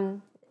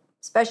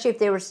 especially if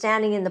they were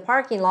standing in the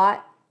parking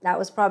lot. That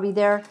was probably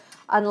their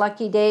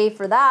unlucky day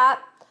for that.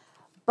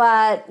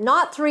 But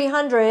not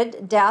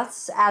 300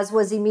 deaths as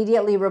was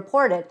immediately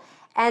reported.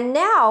 And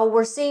now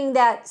we're seeing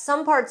that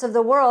some parts of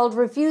the world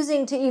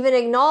refusing to even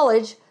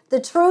acknowledge the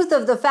truth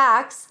of the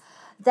facts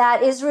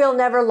that Israel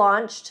never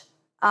launched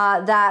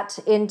that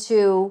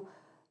into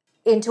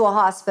a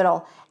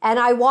hospital. And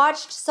I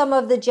watched some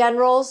of the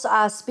generals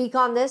speak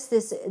on this.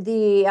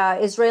 The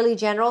Israeli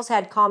generals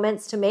had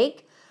comments to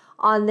make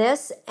on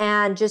this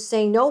and just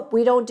saying, nope,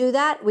 we don't do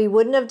that. We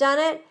wouldn't have done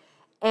it.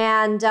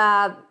 And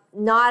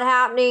not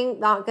happening,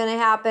 not going to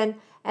happen.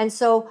 And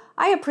so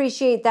I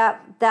appreciate that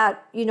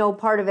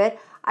part of it.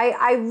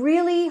 I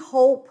really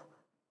hope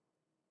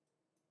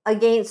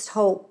against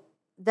hope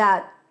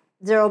that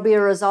there will be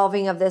a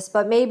resolving of this,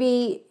 but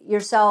maybe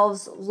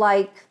yourselves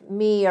like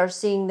me are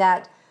seeing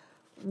that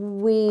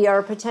we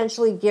are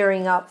potentially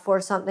gearing up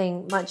for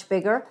something much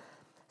bigger.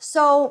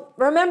 So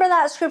remember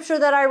that scripture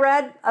that I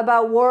read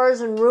about wars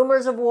and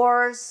rumors of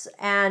wars,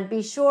 and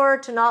be sure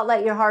to not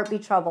let your heart be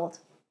troubled,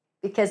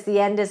 because the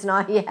end is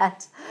not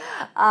yet.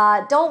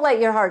 Don't let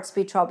your hearts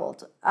be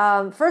troubled.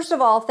 First of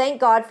all, thank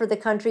God for the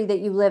country that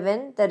you live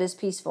in that is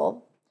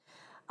peaceful.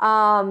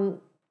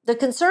 The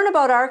concern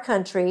about our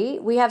country,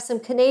 we have some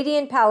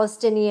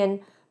Canadian-Palestinian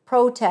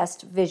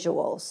protest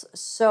visuals.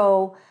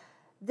 So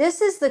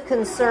this is the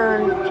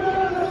concern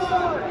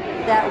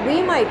that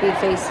we might be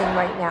facing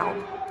right now.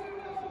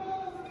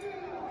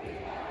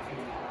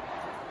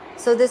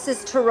 So this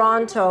is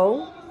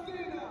Toronto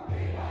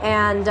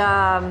and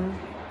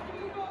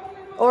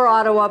or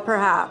Ottawa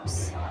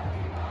perhaps.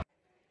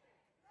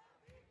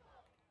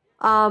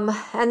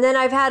 And then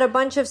I've had a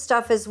bunch of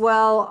stuff as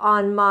well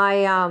on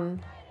my,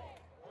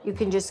 you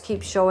can just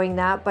keep showing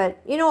that,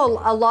 but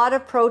a lot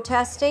of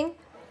protesting.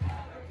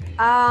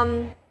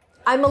 I'm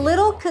a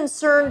little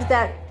concerned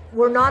that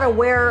we're not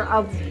aware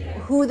of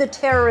who the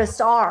terrorists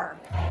are.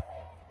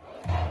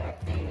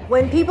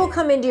 When people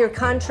come into your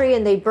country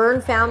and they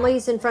burn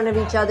families in front of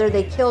each other,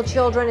 they kill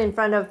children in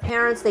front of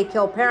parents, they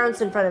kill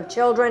parents in front of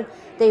children,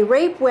 they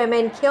rape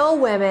women, kill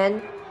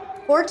women,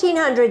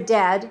 1,400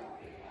 dead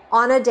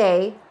on a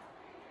day,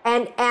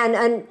 and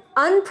an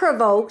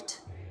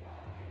unprovoked,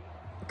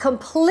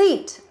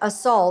 complete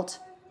assault.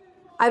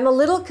 I'm a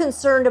little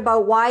concerned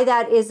about why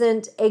that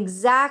isn't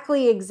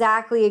exactly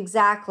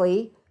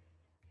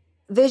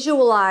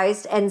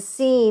visualized and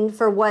seen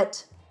for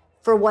what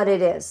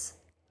it is,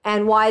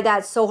 and why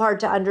that's so hard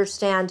to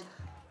understand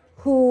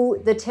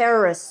who the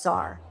terrorists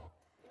are.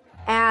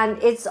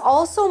 And it's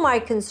also my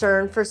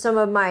concern for some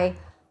of my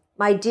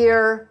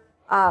dear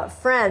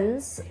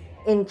friends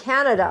in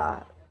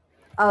Canada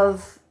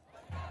of,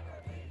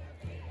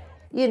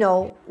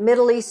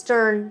 Middle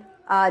Eastern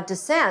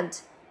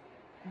descent,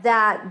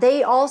 that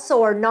they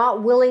also are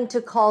not willing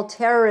to call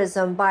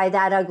terrorism by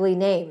that ugly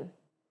name.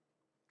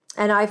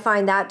 And I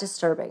find that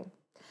disturbing.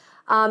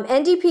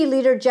 NDP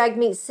leader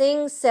Jagmeet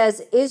Singh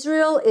says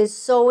Israel is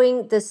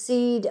sowing the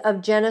seed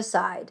of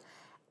genocide.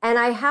 And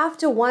I have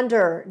to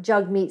wonder,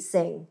 Jagmeet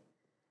Singh,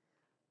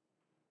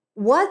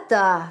 what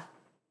the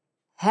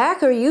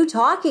heck are you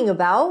talking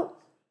about?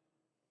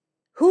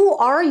 Who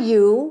are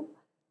you?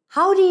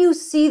 How do you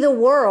see the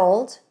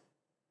world?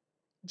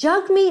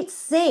 Jagmeet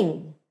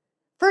Singh,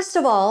 first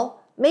of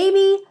all,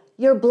 maybe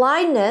your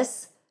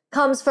blindness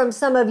comes from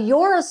some of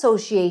your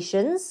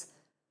associations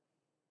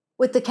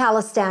with the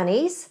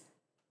Khalistanis.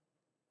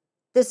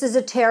 This is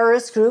a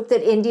terrorist group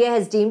that India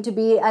has deemed to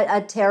be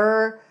a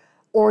terror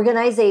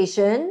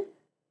organization.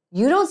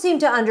 You don't seem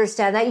to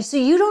understand that. So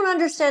you don't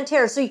understand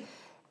terror. So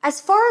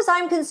as far as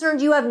I'm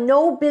concerned, you have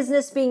no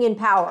business being in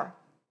power.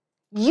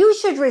 You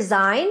should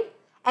resign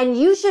and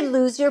you should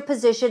lose your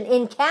position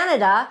in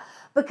Canada,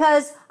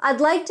 because I'd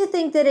like to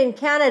think that in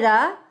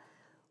Canada,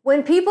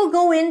 when people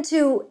go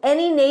into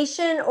any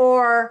nation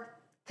or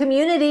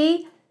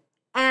community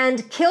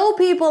and kill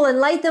people and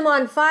light them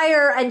on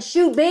fire and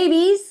shoot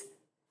babies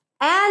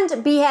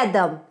and behead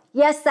them,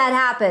 yes, that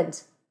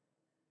happened.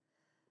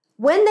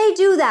 When they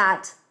do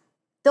that,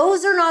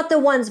 those are not the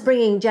ones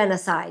bringing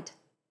genocide.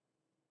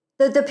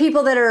 The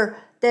people that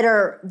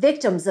are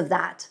victims of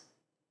that.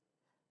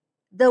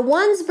 The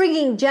ones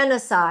bringing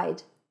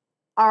genocide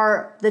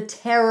are the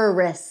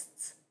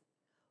terrorists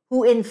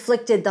who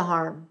inflicted the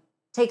harm.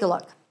 Take a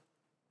look.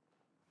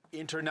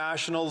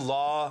 International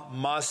law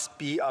must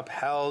be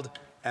upheld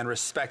and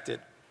respected.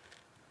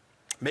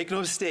 Make no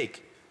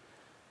mistake,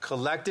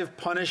 collective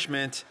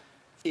punishment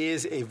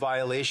is a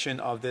violation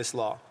of this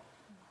law.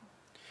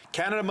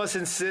 Canada must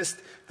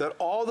insist that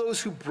all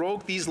those who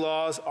broke these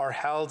laws are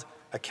held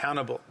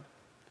accountable,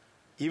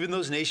 even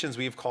those nations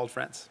we've called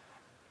friends.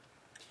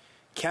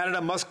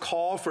 Canada must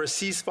call for a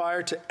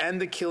ceasefire to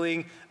end the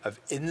killing of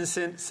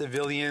innocent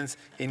civilians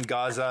in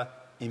Gaza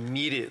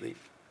immediately.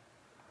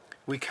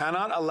 We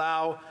cannot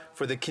allow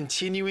for the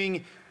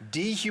continuing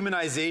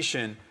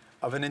dehumanization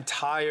of an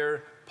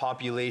entire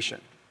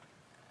population.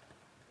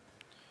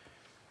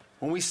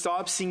 When we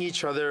stop seeing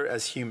each other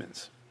as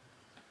humans,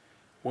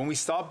 when we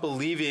stop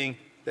believing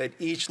that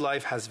each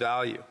life has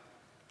value,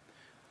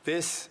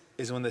 this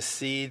is when the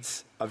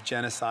seeds of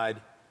genocide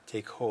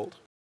take hold.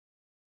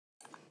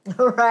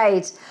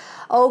 Right.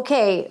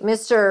 Okay,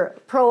 Mr.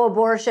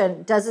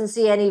 Pro-abortion doesn't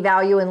see any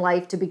value in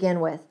life to begin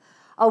with.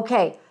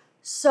 Okay,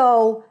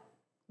 so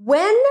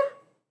when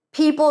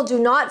people do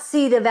not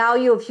see the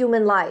value of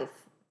human life,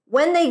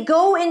 when they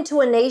go into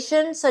a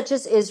nation such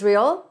as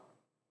Israel,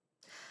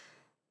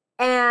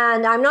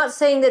 and I'm not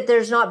saying that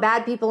there's not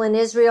bad people in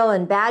Israel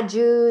and bad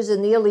Jews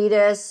and the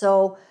elitists,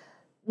 so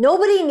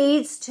nobody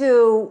needs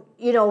to,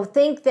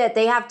 think that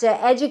they have to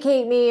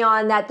educate me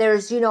on that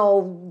there's,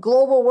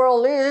 global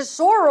world leaders,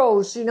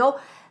 Soros,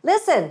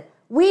 Listen,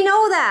 we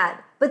know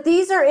that, but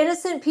these are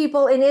innocent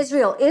people in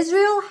Israel.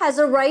 Israel has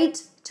a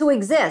right to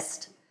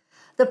exist.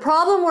 The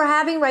problem we're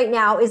having right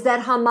now is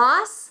that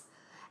Hamas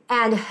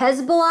and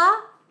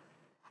Hezbollah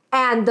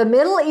and the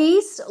Middle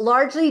East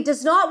largely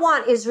does not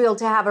want Israel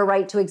to have a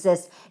right to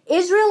exist.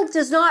 Israel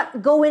does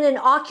not go in and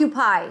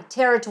occupy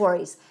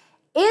territories.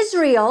 This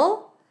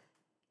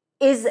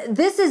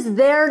is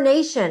their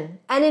nation.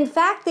 And in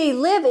fact, they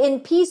live in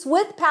peace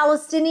with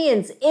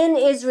Palestinians in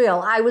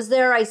Israel. I was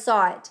there, I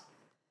saw it.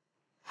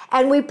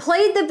 And we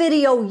played the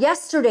video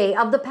yesterday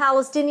of the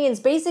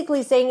Palestinians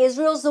basically saying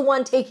Israel's the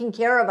one taking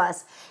care of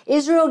us.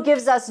 Israel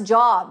gives us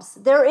jobs.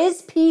 There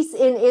is peace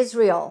in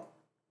Israel.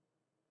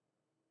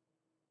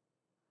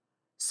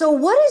 So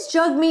what is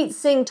Jagmeet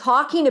Singh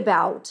talking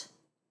about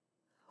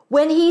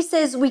when he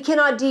says we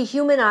cannot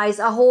dehumanize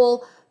a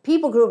whole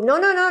people group?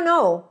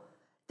 No.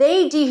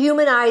 They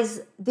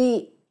dehumanize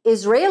the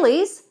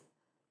Israelis.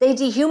 They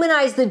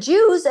dehumanize the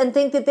Jews and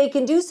think that they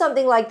can do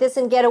something like this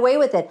and get away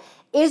with it.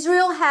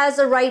 Israel has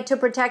a right to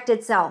protect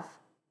itself.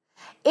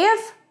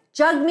 If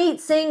Jagmeet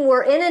Singh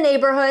were in a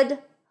neighborhood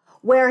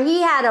where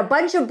he had a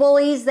bunch of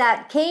bullies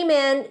that came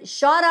in,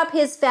 shot up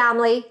his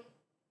family,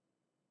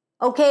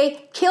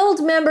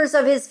 killed members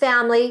of his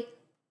family,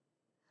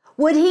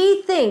 would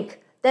he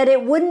think that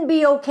it wouldn't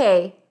be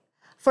okay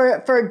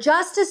for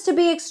justice to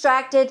be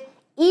extracted,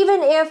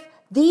 even if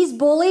these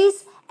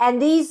bullies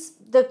and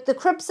the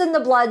Crips and the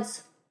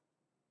Bloods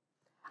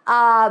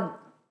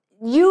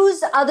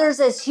use others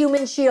as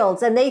human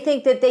shields, and they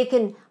think that they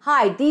can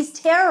hide? These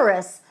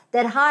terrorists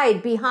that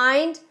hide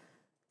behind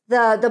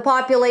the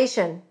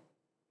population,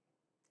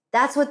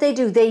 that's what they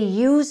do. They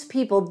use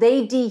people.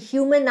 They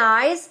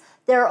dehumanize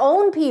their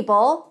own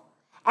people,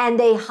 and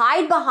they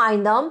hide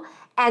behind them,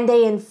 and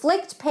they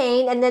inflict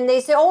pain, and then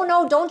they say, oh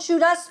no, don't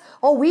shoot us.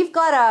 Oh, we've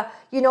got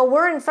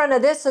we're in front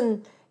of this,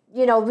 and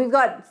we've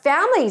got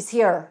families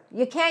here.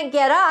 You can't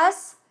get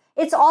us.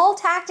 It's all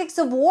tactics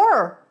of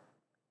war.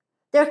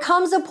 There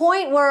comes a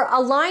point where a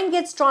line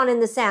gets drawn in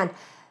the sand.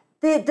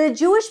 The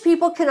Jewish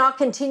people cannot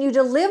continue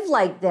to live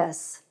like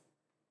this.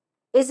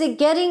 Is it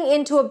getting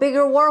into a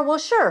bigger war? Well,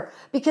 sure,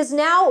 because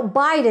now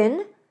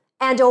Biden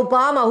and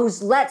Obama,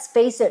 who's, let's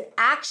face it,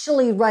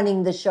 actually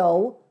running the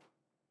show,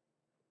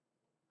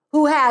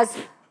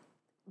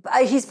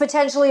 he's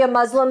potentially a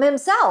Muslim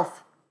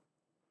himself.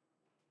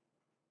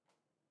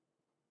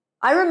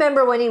 I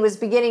remember when he was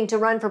beginning to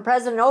run for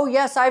president, oh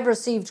yes, I've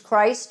received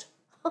Christ.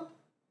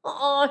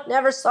 Oh,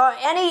 never saw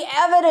any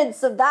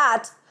evidence of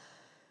that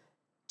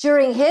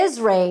during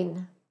his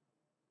reign.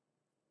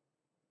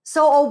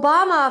 So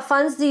Obama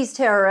funds these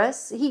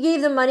terrorists. He gave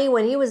them money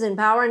when he was in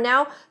power. And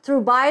now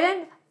through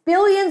Biden,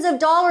 billions of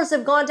dollars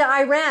have gone to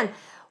Iran.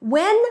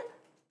 When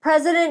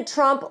President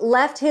Trump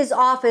left his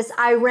office,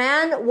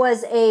 Iran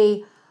was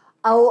a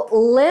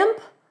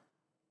limp,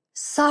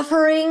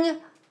 suffering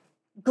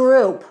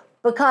group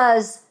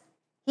because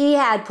he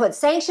had put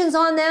sanctions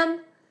on them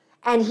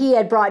and he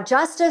had brought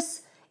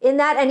justice in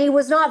that, and he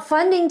was not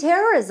funding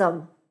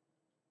terrorism.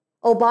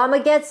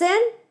 Obama gets in,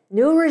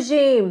 new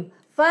regime,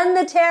 fund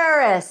the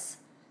terrorists.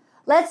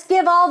 Let's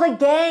give all the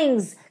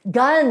gangs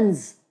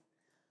guns.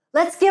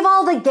 Let's give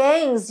all the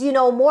gangs,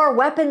 more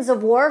weapons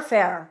of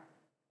warfare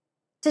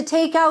to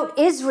take out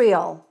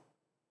Israel.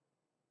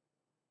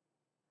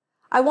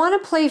 I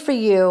want to play for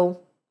you.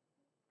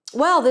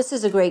 Well, this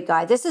is a great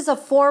guy. This is a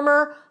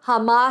former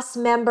Hamas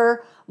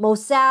member,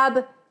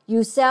 Mossab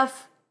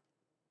Youssef,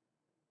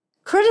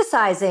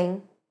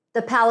 criticizing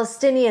the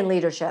Palestinian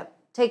leadership.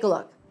 Take a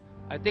look.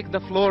 I take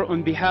the floor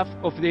on behalf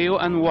of the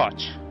UN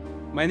Watch.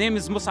 My name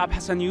is Mus'ab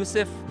Hassan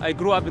Youssef. I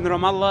grew up in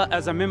Ramallah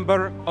as a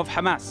member of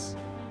Hamas.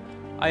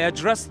 I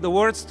address the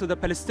words to the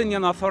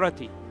Palestinian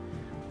Authority,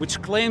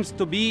 which claims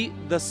to be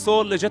the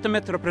sole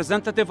legitimate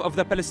representative of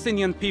the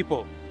Palestinian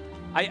people.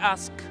 I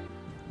ask,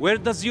 where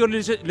does your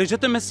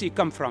legitimacy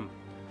come from?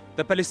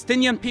 The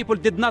Palestinian people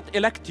did not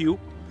elect you,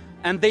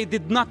 and they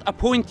did not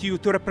appoint you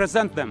to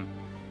represent them.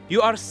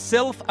 You are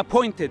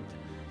self-appointed.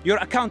 Your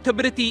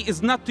accountability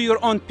is not to your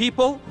own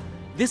people.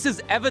 This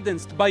is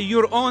evidenced by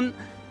your own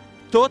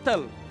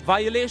total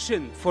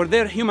violation for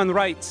their human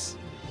rights.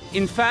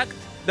 In fact,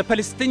 the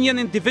Palestinian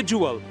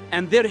individual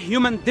and their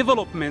human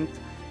development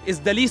is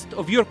the least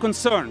of your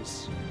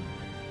concerns.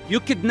 You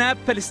kidnap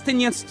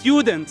Palestinian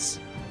students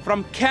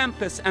from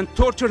campus and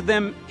torture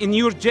them in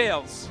your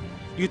jails.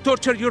 You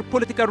torture your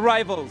political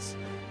rivals.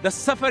 The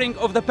suffering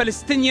of the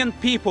Palestinian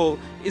people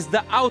is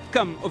the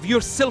outcome of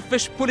your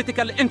selfish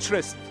political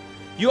interest.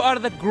 You are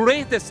the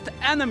greatest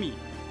enemy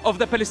of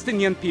the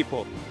Palestinian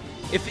people.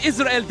 If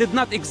Israel did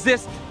not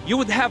exist, you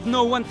would have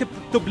no one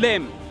to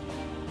blame.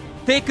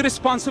 Take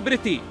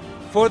responsibility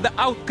for the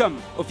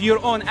outcome of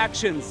your own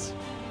actions.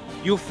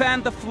 You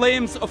fan the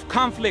flames of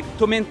conflict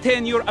to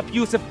maintain your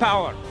abusive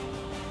power.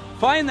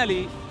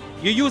 Finally,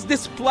 you use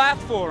this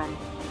platform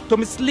to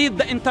mislead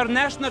the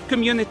international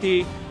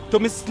community, to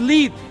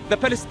mislead the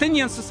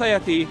Palestinian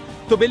society,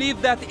 to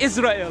believe that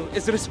Israel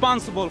is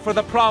responsible for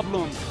the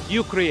problem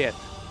you create.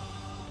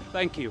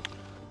 Thank you.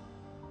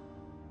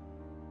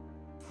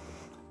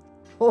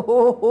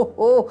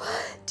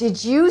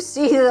 Did you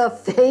see the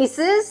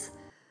faces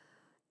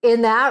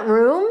in that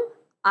room?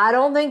 I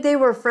don't think they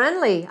were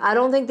friendly. I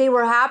don't think they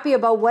were happy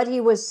about what he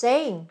was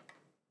saying.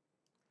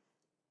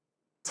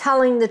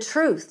 Telling the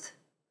truth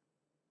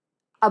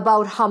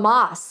about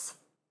Hamas,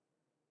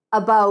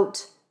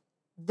 about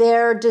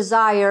their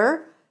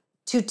desire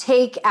to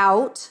take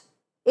out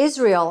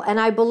Israel. And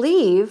I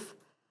believe,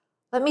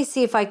 let me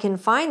see if I can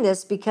find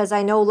this, because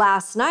I know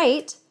last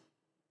night,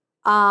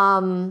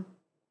 here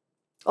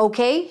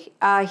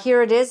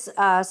it is.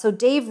 So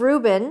Dave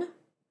Rubin,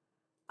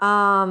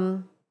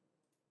 well,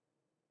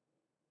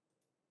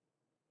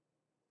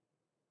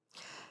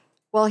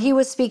 he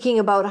was speaking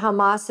about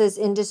Hamas's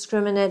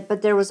indiscriminate,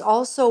 but there was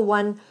also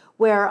one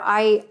where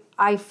I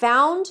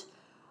found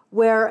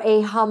where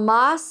a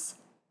Hamas,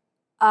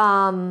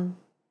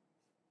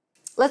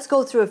 let's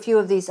go through a few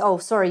of these. Oh,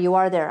 sorry, you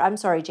are there. I'm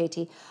sorry,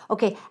 JT.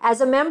 Okay,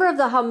 as a member of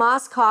the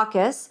Hamas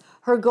caucus,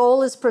 her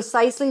goal is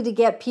precisely to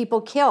get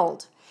people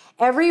killed.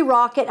 Every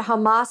rocket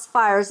Hamas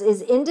fires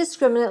is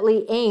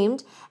indiscriminately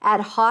aimed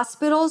at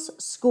hospitals,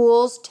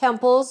 schools,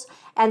 temples,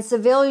 and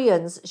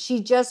civilians.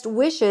 She just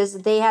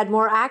wishes they had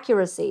more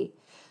accuracy.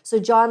 So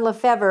John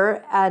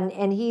Lefebvre,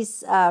 and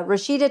he's,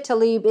 Rashida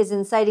Tlaib is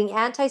inciting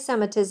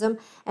anti-Semitism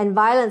and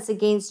violence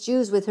against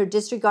Jews with her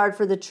disregard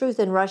for the truth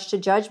and rush to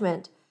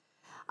judgment.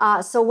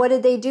 So what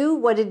did they do?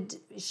 What did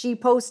she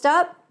post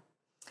up?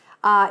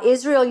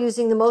 Israel,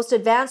 using the most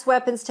advanced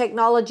weapons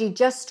technology,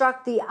 just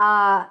struck the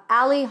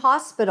Ali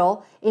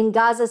Hospital in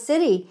Gaza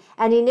City.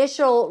 And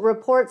initial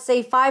reports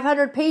say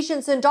 500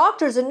 patients and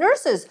doctors and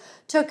nurses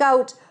took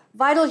out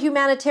vital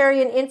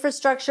humanitarian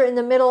infrastructure in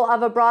the middle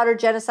of a broader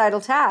genocidal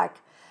attack.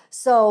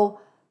 So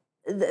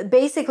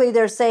basically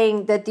they're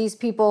saying that these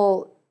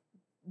people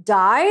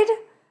died.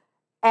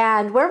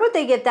 And where would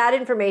they get that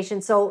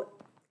information? So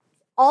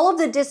all of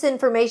the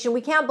disinformation, we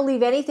can't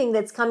believe anything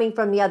that's coming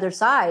from the other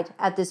side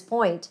at this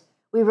point.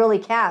 We really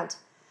can't.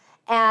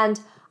 And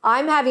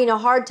I'm having a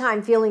hard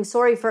time feeling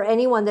sorry for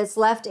anyone that's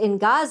left in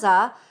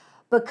Gaza,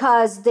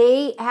 because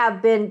they've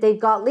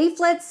got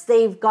leaflets,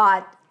 they've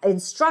got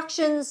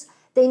instructions,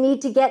 they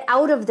need to get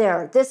out of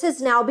there. This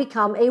has now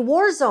become a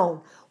war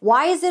zone.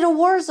 Why is it a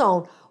war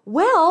zone?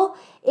 Well,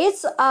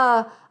 it's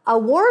a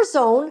war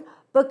zone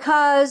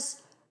because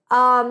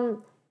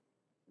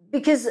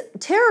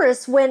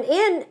terrorists went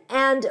in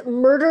and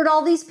murdered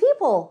all these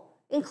people,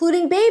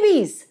 including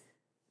babies,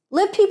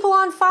 lit people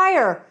on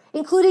fire,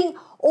 including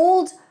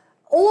old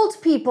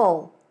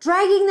people,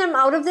 dragging them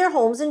out of their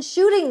homes and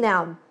shooting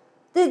them.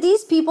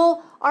 These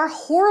people are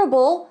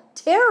horrible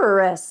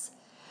terrorists.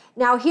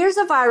 Now, here's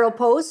a viral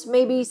post.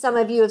 Maybe some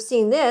of you have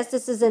seen this.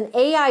 This is an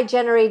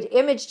AI-generated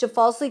image to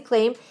falsely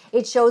claim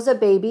it shows a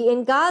baby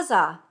in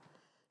Gaza.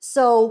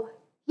 So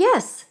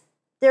Yes,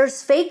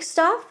 there's fake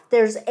stuff,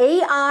 there's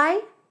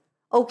AI,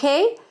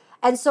 okay?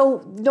 And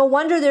so no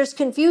wonder there's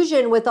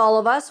confusion with all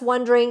of us,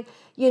 wondering,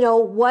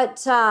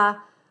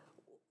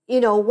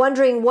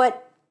 wondering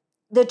what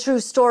the true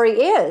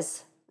story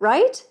is,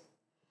 right?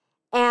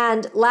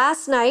 And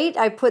last night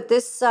I put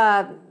this,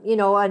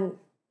 on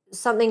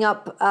something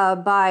up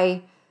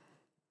by,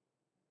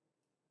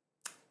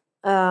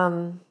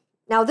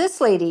 now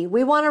this lady,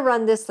 we want to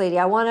run this lady.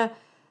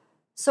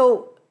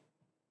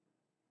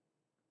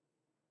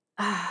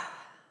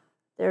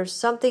 There's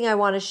something I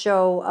want to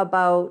show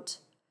about,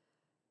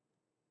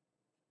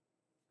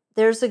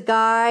 there's a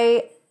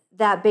guy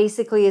that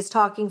basically is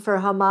talking for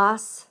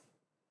Hamas,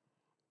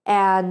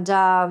 and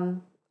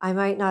I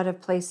might not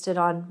have placed it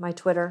on my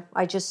Twitter.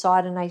 I just saw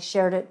it and I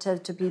shared it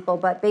to people.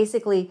 But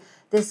basically,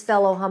 this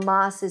fellow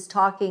Hamas is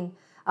talking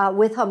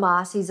with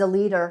Hamas. He's a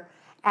leader.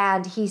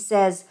 And he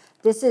says,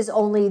 this is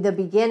only the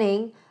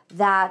beginning,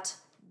 that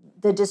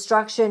the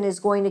destruction is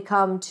going to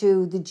come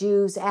to the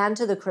Jews and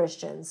to the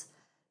Christians.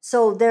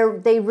 So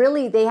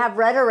they have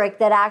rhetoric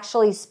that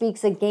actually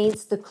speaks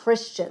against the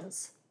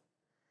Christians.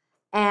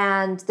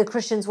 And the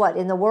Christians, what,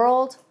 in the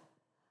world?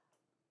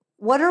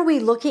 What are we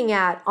looking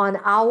at on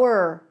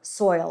our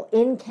soil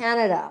in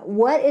Canada?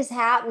 What is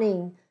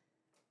happening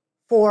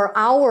for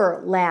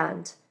our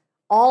land?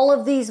 All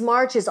of these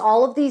marches,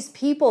 all of these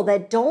people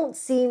that don't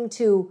seem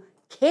to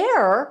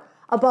care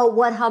about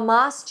what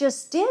Hamas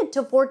just did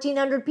to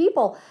 1,400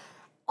 people.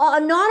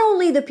 Not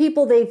only the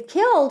people they've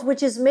killed,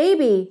 which is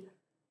maybe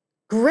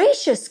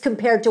gracious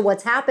compared to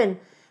what's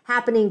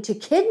happening to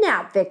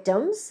kidnap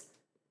victims,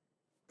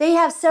 they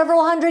have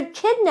several hundred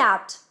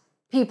kidnapped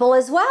people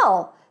as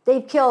well.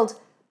 They've killed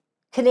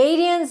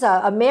Canadians,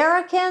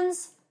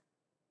 Americans.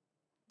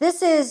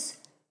 This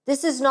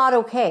is not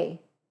okay.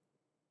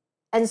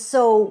 And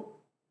so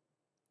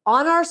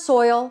on our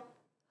soil,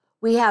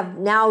 we have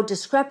now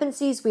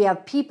discrepancies. We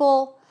have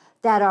people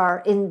that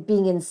are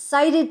being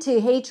incited to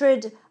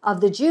hatred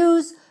of the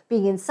Jews,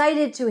 being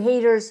incited to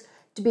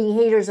being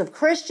haters of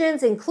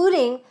Christians,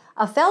 including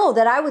a fellow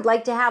that I would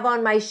like to have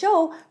on my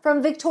show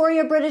from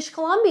Victoria, British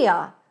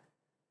Columbia,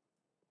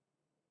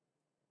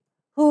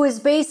 who is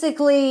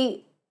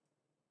basically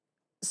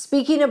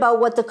speaking about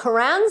what the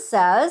Quran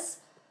says,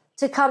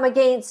 to come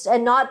against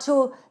and not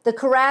to, the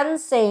Quran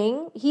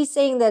saying, he's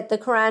saying that the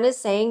Quran is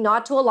saying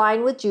not to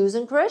align with Jews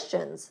and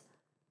Christians.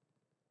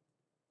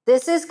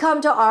 This has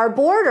come to our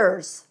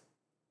borders.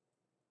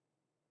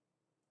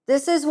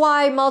 This is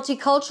why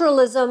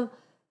multiculturalism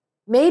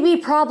may be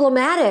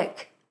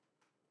problematic.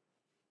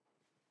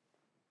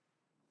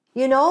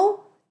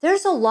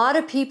 There's a lot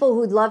of people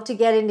who'd love to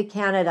get into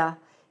Canada.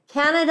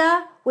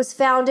 Canada was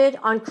founded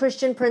on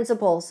Christian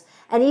principles.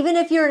 And even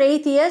if you're an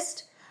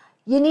atheist,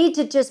 you need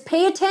to just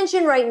pay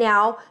attention right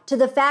now to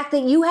the fact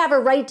that you have a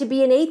right to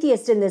be an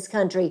atheist in this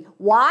country.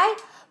 Why?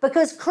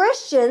 Because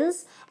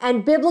Christians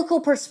and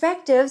biblical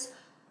perspectives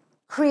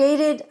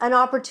created an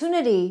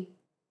opportunity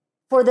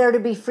for there to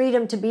be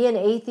freedom to be an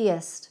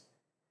atheist.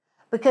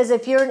 Because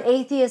if you're an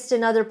atheist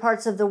in other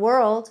parts of the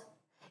world,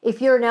 if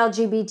you're an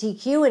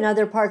LGBTQ in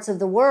other parts of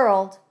the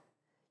world,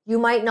 you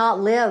might not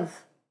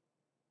live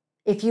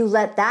if you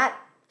let that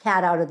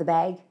cat out of the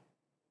bag.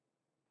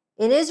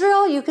 In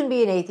Israel, you can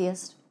be an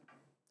atheist.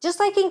 Just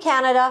like in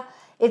Canada,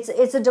 it's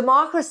a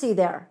democracy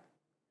there.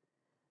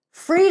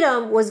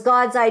 Freedom was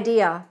God's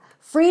idea.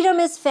 Freedom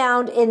is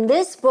found in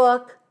this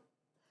book.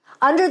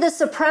 Under the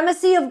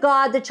supremacy of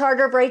God, the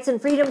Charter of Rights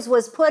and Freedoms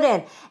was put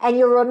in. And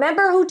you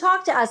remember who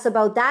talked to us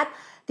about that?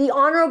 The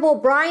Honorable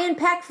Brian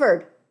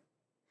Peckford.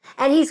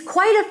 And he's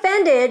quite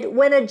offended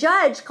when a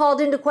judge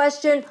called into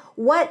question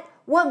what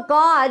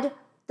God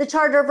the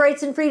Charter of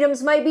Rights and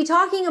Freedoms might be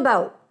talking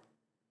about.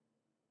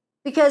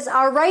 Because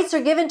our rights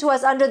are given to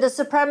us under the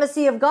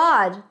supremacy of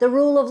God, the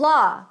rule of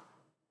law.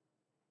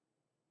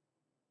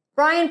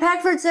 Brian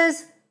Peckford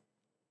says,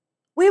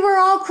 we were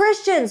all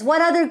Christians.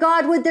 What other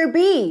God would there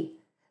be?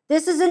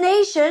 This is a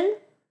nation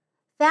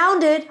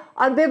founded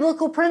on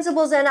biblical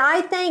principles, and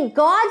I thank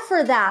God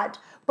for that.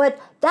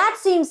 But that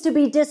seems to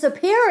be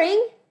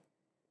disappearing.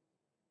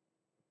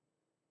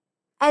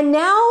 And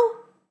now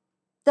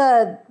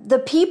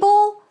the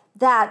people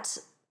that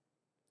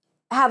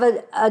have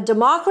a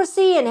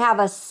democracy and have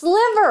a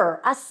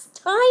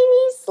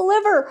tiny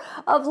sliver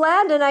of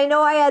land, and I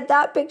know I had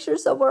that picture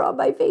somewhere on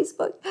my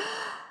Facebook.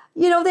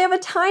 They have a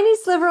tiny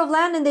sliver of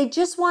land and they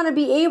just want to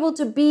be able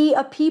to be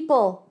a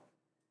people.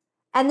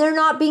 And they're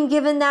not being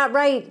given that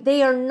right.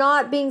 They are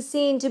not being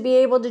seen to be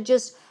able to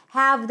just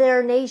have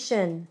their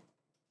nation.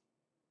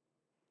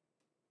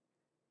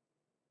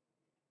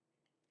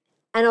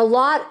 And a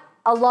lot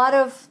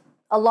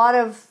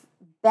of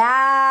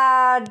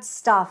bad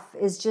stuff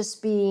is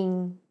just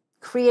being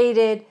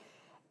created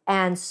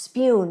and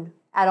spewed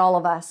at all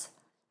of us.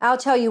 I'll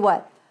tell you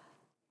what,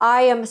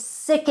 I am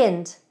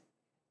sickened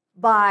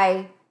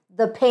by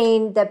the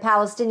pain that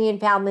Palestinian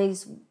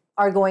families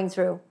are going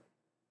through.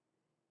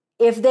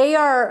 If they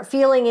are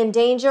feeling in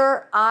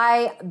danger,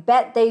 I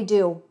bet they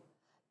do,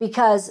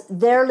 because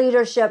their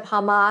leadership,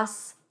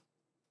 Hamas,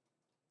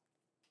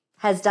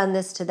 has done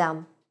this to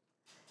them.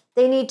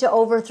 They need to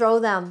overthrow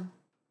them.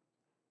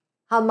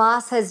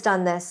 Hamas has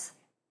done this.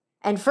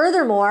 And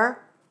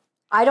furthermore,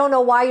 I don't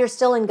know why you're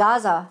still in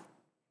Gaza.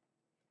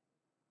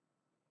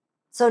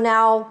 So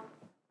now,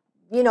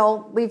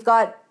 we've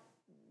got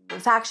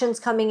factions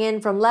coming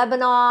in from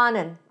Lebanon,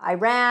 and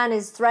Iran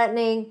is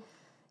threatening.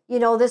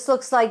 This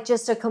looks like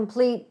just a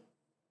complete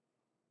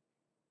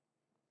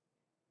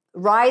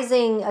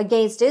rising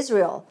against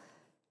Israel.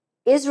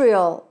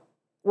 Israel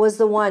was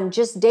the one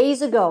just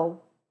days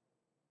ago.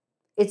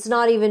 It's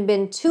not even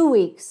been 2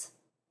 weeks,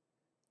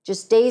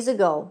 just days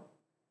ago,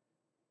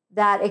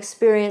 that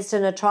experienced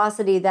an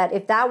atrocity that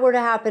if that were to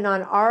happen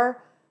on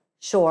our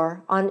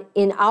shore,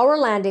 in our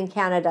land in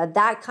Canada,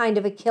 that kind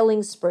of a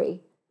killing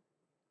spree,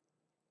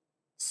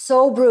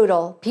 so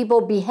brutal,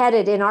 people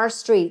beheaded in our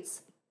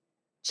streets,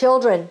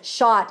 children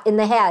shot in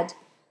the head,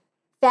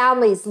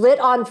 families lit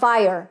on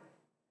fire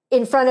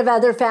in front of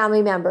other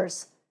family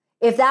members.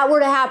 If that were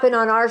to happen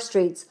on our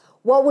streets,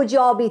 what would you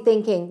all be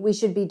thinking we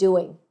should be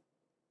doing?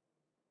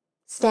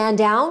 Stand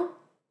down?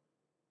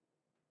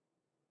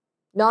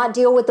 Not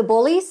deal with the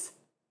bullies?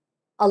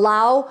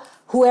 Allow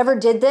whoever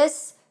did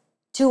this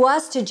to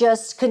us to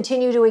just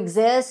continue to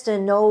exist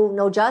and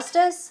no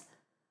justice?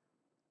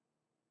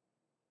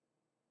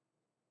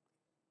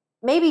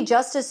 Maybe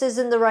justice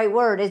isn't the right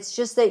word. It's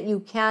just that you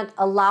can't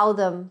allow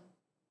them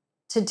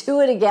to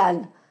do it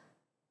again.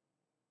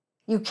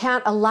 You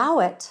can't allow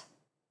it.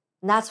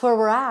 And that's where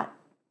we're at.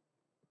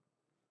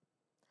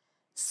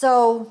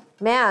 So,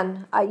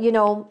 man,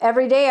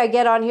 every day I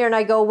get on here and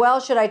I go, well,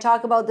 should I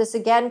talk about this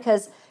again?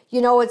 Because,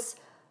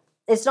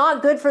 it's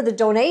not good for the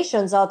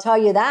donations, I'll tell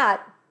you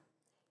that.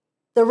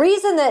 The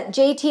reason that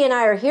JT and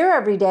I are here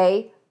every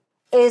day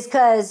is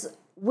because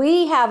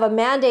we have a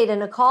mandate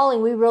and a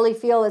calling. We really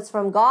feel it's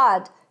from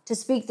God to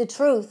speak the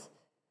truth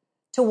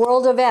to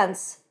world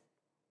events.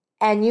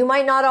 And you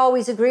might not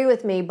always agree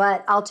with me,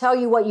 but I'll tell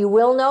you what you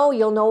will know.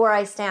 You'll know where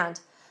I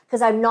stand.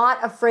 Because I'm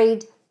not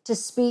afraid to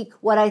speak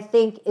what I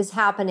think is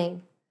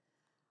happening.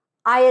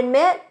 I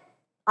admit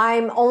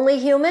I'm only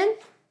human.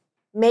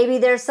 Maybe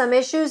there's some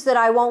issues that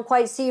I won't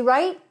quite see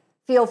right.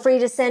 Feel free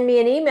to send me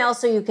an email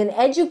so you can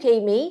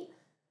educate me.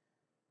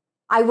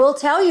 I will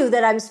tell you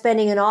that I'm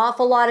spending an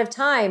awful lot of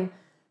time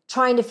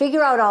trying to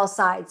figure out all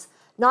sides.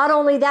 Not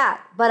only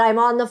that, but I'm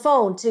on the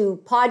phone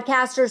to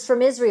podcasters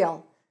from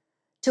Israel,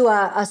 to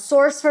a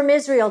source from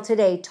Israel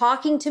today,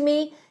 talking to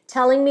me,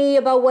 telling me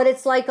about what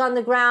it's like on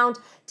the ground,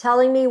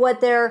 telling me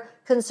what they're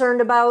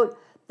concerned about.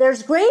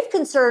 There's grave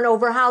concern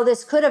over how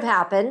this could have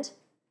happened.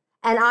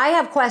 And I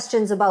have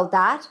questions about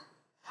that,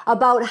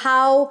 about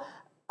how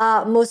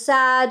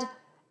Mossad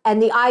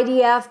and the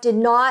IDF did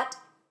not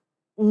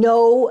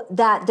know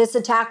that this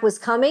attack was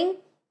coming.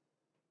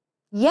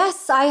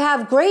 Yes, I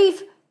have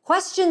grave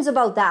questions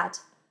about that.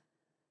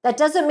 That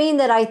doesn't mean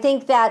that I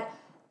think that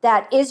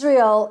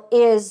Israel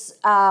is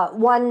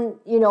one,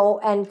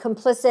 and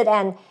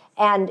complicit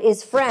and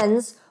is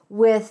friends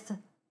with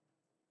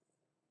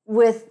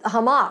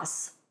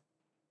Hamas.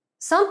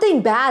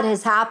 Something bad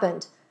has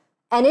happened,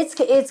 and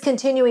it's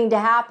continuing to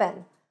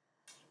happen.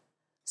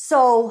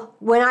 So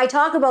when I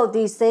talk about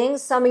these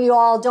things, some of you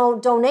all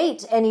don't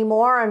donate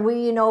anymore, and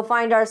we,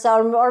 find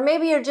ourselves, or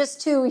maybe you're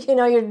just too,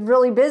 you're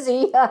really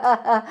busy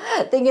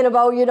thinking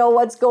about,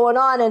 what's going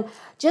on. And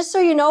just so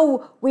you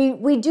know,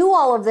 we do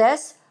all of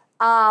this.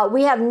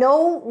 We have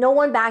no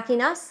one backing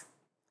us.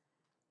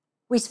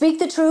 We speak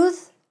the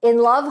truth in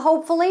love.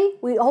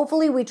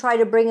 Hopefully we try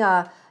to bring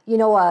a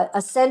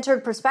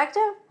centered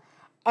perspective,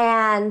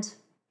 and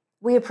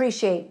we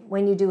appreciate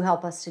when you do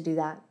help us to do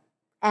that.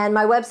 And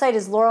my website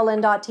is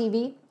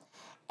lauralyn.tv.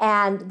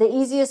 And the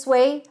easiest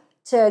way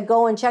to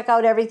go and check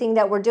out everything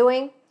that we're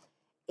doing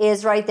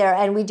is right there.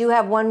 And we do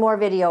have one more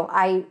video.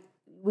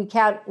 We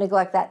can't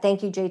neglect that.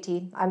 Thank you,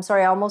 JT. I'm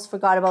sorry, I almost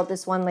forgot about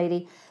this one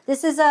lady.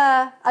 This is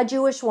a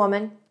Jewish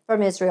woman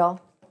from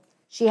Israel.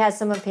 She has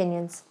some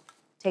opinions.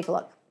 Take a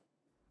look.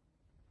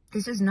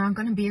 This is not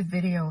going to be a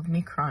video of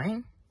me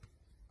crying.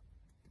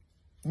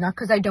 Not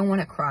because I don't want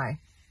to cry.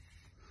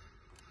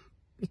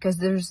 Because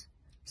there's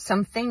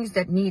some things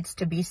that needs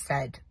to be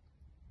said.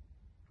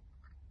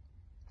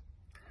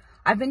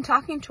 I've been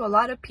talking to a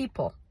lot of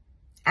people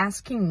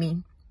asking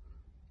me,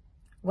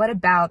 what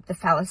about the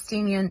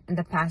Palestinian in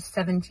the past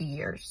 70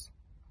 years?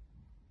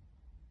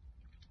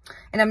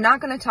 And I'm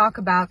not going to talk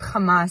about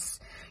Hamas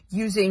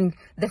using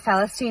the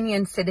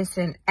Palestinian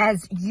citizen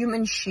as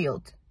human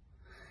shield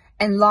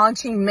and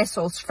launching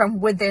missiles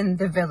from within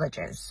the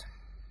villages.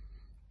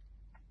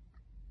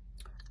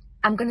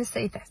 I'm going to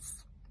say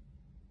this.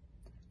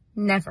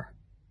 Never,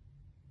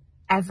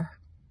 ever,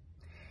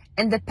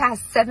 in the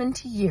past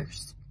 70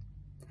 years,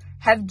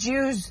 have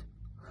Jews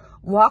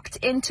walked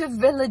into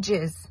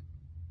villages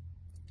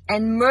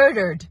and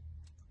murdered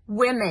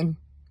women,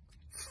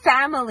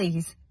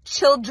 families,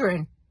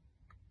 children.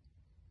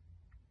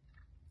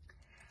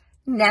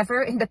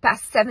 Never in the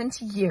past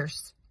 70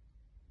 years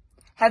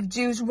have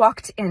Jews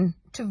walked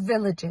into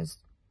villages,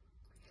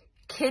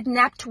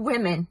 kidnapped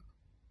women,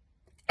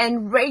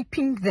 and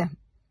raping them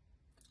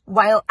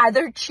while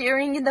others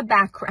cheering in the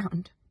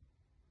background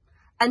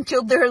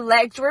until their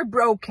legs were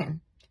broken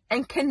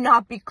and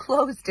cannot be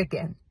closed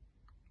again.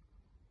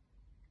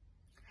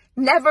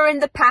 Never in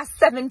the past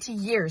 70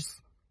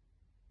 years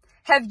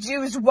have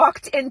Jews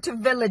walked into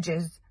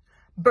villages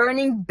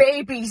burning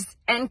babies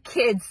and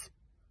kids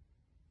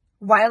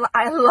while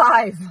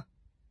alive.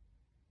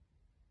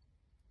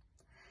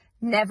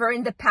 Never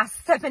in the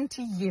past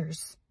 70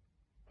 years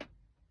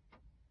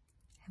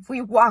have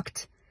we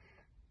walked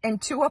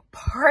into a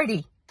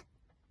party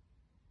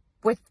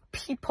with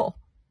people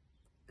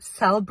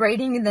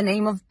celebrating in the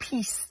name of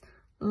peace,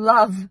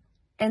 love,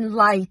 and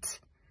light,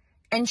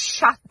 and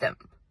shot them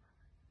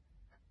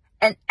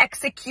and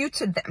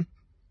executed them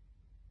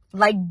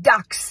like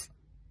ducks.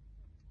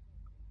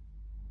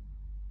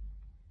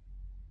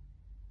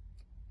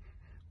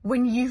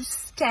 When you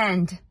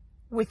stand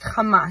with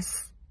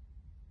Hamas,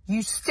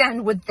 you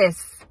stand with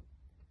this.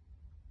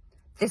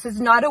 This is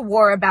not a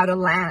war about a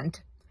land.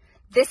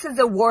 This is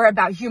a war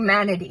about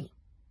humanity.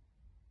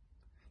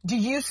 Do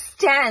you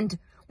stand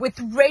with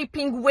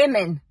raping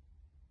women?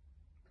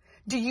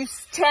 Do you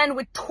stand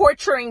with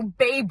torturing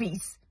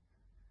babies?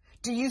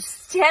 Do you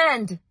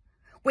stand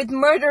with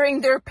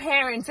murdering their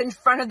parents in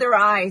front of their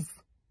eyes?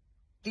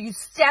 Do you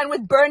stand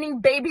with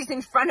burning babies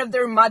in front of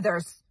their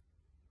mothers?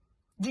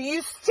 Do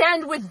you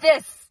stand with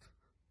this?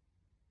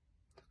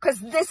 Because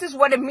this is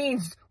what it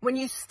means when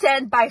you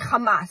stand by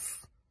Hamas.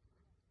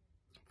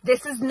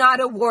 This is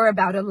not a war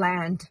about a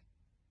land.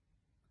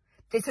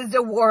 This is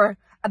a war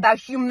about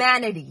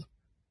humanity.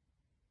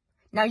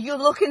 Now you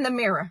look in the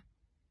mirror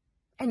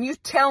and you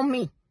tell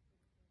me,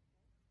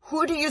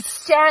 who do you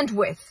stand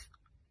with?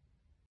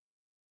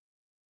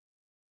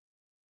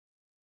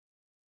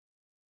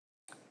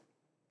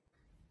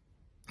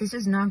 This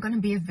is not going to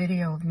be a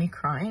video of me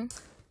crying.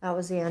 That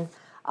was the end.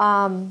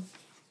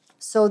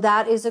 So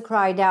that is a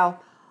cry.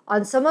 Now,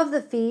 on some of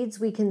the feeds,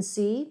 we can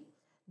see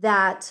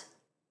that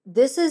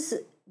this is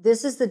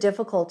the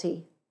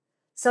difficulty.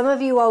 Some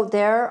of you out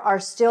there are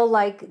still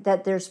like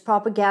that there's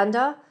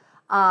propaganda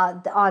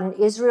on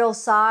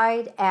Israel's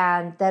side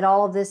and that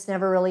all of this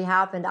never really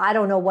happened. I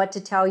don't know what to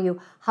tell you.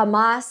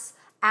 Hamas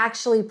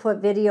actually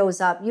put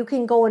videos up. You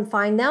can go and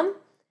find them.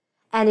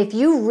 And if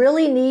you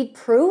really need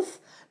proof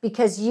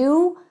because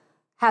you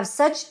have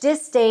such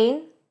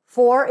disdain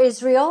for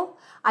Israel,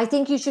 I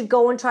think you should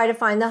go and try to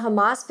find the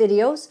Hamas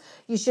videos.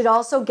 You should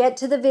also get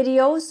to the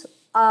videos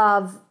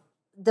of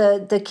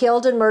the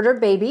killed and murdered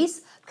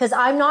babies, because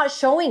I'm not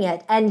showing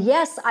it. And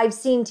yes, I've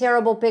seen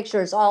terrible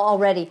pictures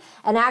already.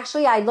 And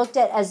actually, I looked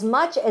at as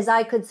much as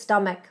I could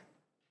stomach.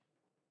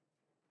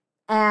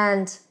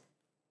 And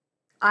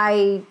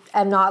I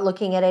am not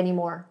looking at any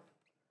more.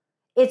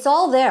 It's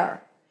all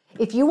there.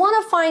 If you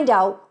want to find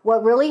out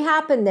what really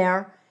happened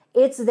there,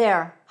 it's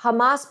there.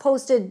 Hamas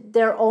posted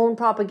their own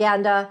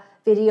propaganda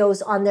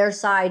videos on their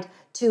side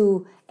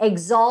to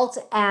exalt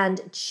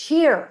and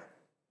cheer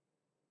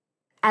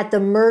at the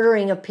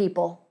murdering of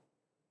people.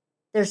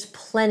 There's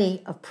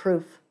plenty of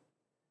proof.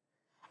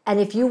 And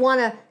if you want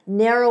to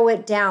narrow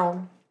it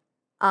down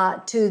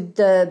to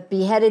the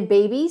beheaded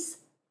babies,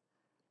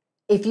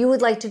 if you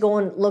would like to go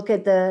and look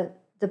at the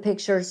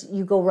pictures,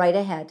 you go right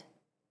ahead.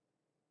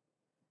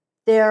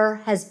 There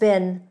has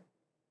been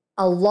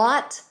a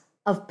lot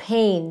of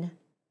pain,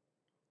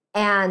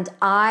 and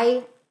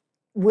I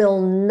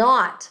will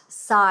not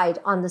side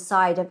on the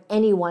side of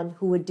anyone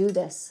who would do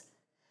this.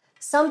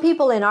 Some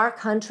people in our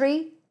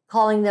country,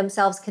 calling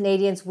themselves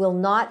Canadians, will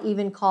not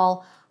even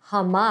call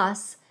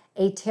Hamas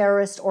a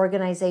terrorist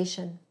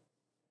organization.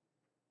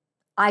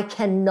 I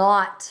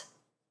cannot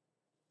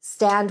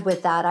stand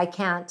with that. I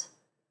can't.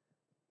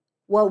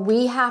 What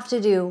we have to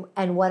do,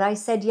 and what I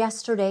said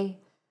yesterday,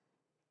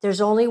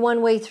 there's only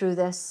one way through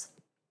this.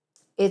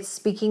 It's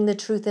speaking the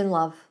truth in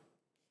love.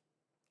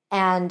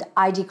 And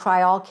I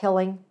decry all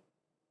killing.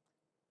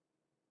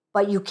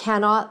 But you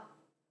cannot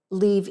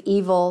leave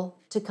evil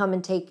to come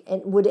and take.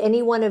 And would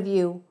any one of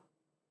you,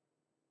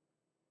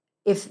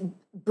 if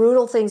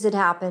brutal things had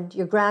happened,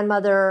 your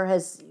grandmother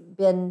has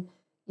been,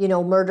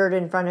 murdered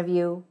in front of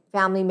you,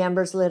 family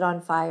members lit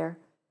on fire.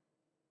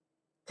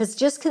 Because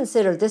just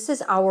consider, this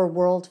is our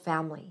world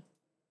family.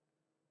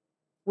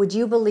 Would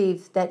you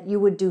believe that you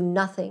would do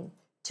nothing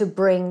to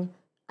bring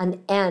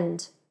an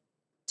end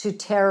to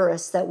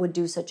terrorists that would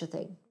do such a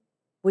thing?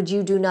 Would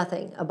you do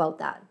nothing about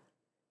that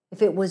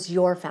if it was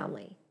your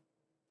family?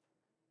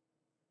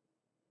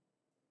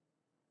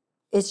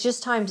 It's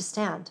just time to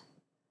stand.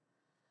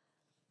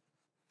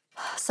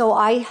 So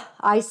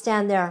I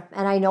stand there,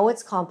 and I know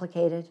it's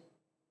complicated.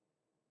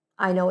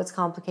 I know it's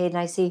complicated. And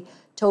I see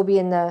Toby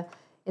in the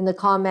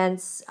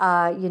comments,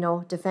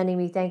 defending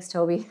me. Thanks,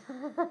 Toby.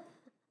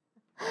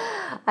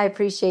 I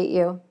appreciate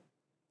you.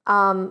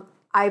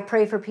 I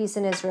pray for peace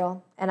in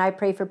Israel, and I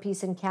pray for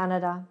peace in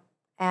Canada.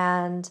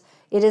 And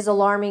it is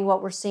alarming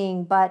what we're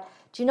seeing. But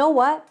do you know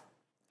what?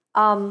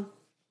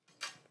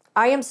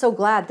 I am so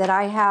glad that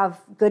I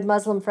have good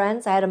Muslim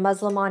friends. I had a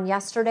Muslim on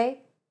yesterday,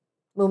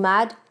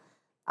 Mumad.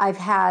 I've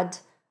had,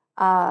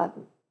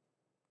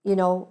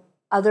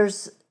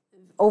 others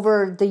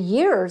over the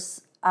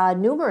years.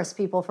 numerous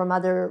people from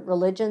other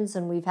religions,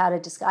 and we've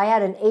had I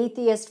had an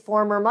atheist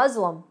former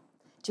Muslim.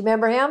 Do you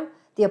remember him?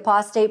 The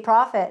apostate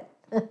prophet.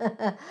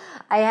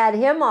 I had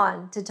him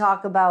on to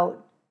talk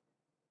about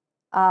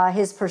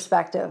his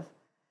perspective.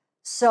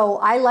 So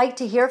I like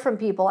to hear from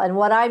people, and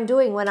what I'm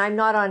doing when I'm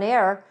not on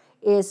air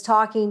is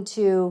talking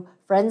to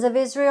friends of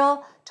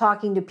Israel,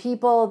 talking to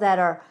people that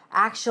are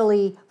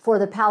actually for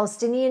the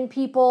Palestinian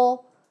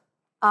people,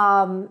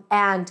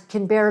 and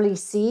can barely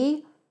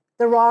see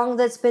the wrong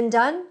that's been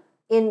done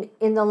in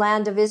the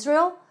land of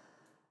Israel.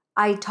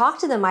 I talk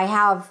to them. I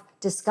have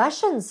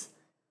discussions.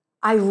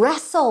 I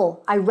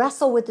wrestle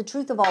with the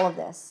truth of all of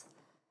this.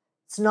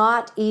 It's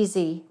not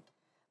easy.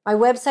 My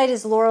website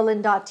is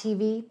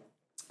lauralyn.tv.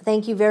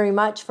 Thank you very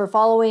much for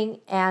following,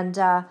 and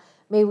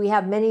may we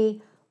have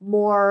many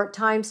more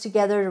times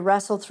together to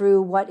wrestle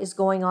through what is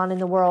going on in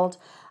the world.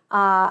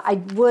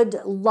 I would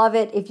love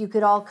it if you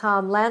could all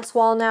come. Lance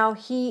Wallnow,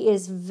 he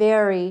is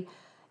very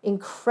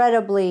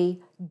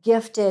incredibly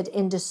gifted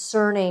in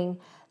discerning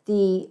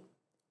the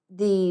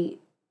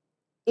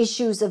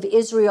issues of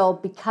Israel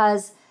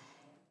because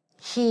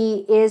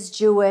he is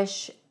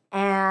Jewish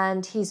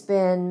and he's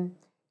been,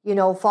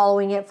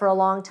 following it for a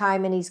long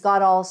time, and he's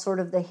got all sort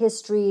of the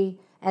history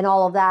and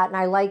all of that. And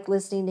I like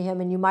listening to him,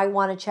 and you might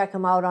want to check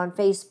him out on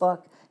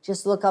Facebook.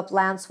 Just look up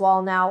Lance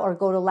Wallnow or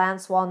go to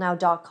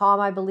lancewallnow.com,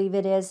 I believe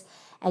it is,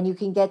 and you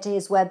can get to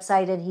his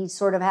website, and he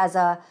sort of has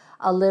a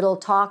little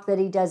talk that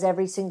he does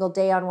every single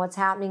day on what's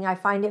happening. I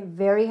find it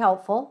very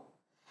helpful.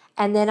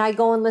 And then I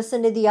go and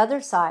listen to the other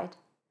side,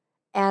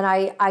 and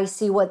I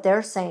see what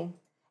they're saying.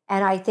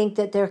 And I think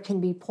that there can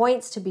be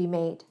points to be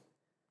made.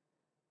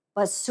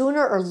 But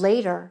sooner or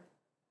later,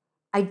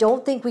 I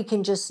don't think we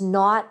can just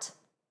not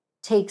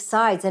take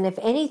sides. And if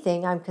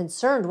anything, I'm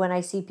concerned when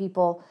I see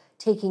people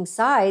taking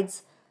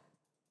sides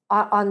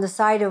on the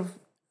side of,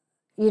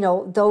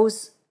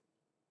 those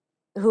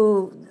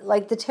who,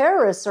 like the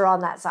terrorists are on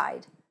that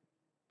side.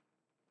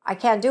 I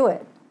can't do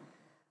it.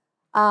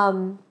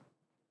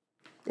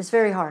 It's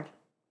very hard.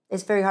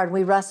 It's very hard.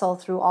 We wrestle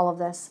through all of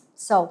this.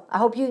 So I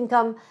hope you can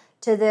come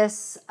to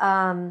this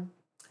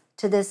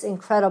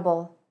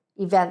incredible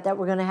event that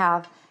we're going to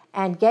have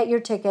and get your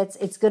tickets.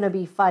 It's going to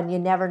be fun. You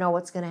never know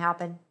what's going to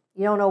happen.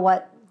 You don't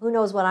know who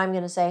knows what I'm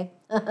going to say?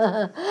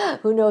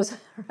 Who knows,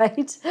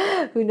 right?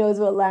 Who knows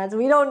what lands?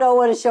 We don't know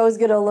what a show is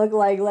going to look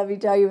like, let me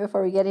tell you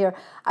before we get here.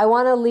 I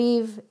want to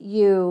leave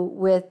you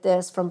with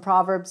this from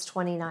Proverbs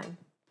 29.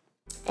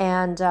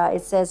 And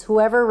it says,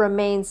 whoever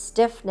remains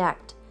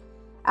stiff-necked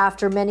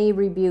after many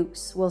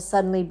rebukes will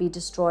suddenly be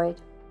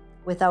destroyed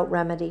without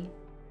remedy.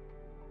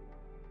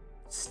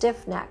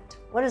 Stiff-necked.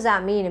 What does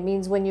that mean? It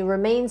means when you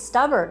remain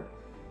stubborn,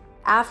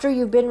 after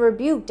you've been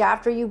rebuked,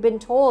 after you've been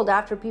told,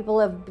 after people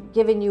have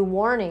given you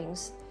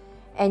warnings,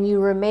 and you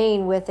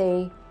remain with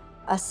a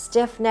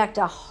stiff-necked,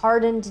 a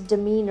hardened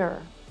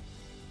demeanor,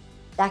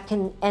 that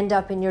can end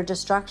up in your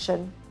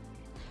destruction.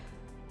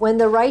 When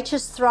the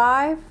righteous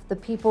thrive, the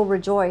people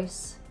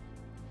rejoice.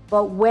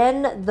 But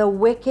when the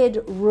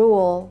wicked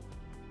rule,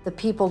 the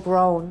people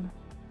groan.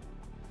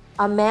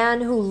 A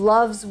man who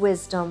loves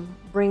wisdom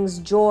brings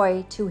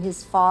joy to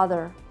his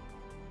father,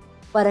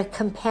 but a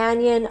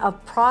companion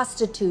of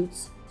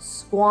prostitutes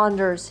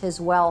squanders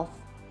his wealth.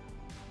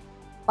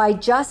 By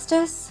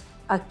justice,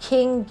 a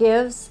king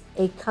gives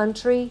a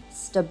country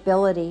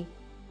stability,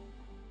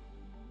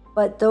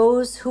 but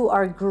those who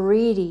are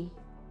greedy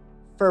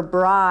for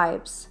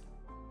bribes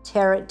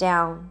tear it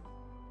down.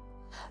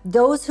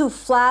 Those who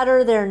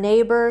flatter their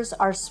neighbors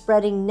are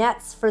spreading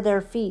nets for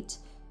their feet.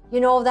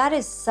 That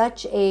is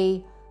such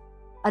an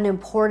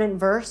important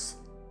verse.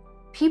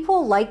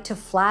 People like to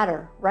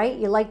flatter, right?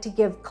 You like to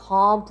give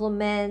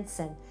compliments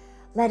and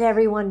let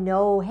everyone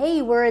know,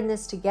 hey, we're in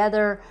this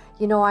together.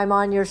 I'm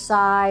on your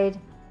side.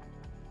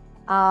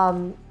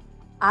 I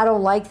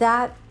don't like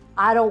that.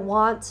 I don't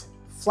want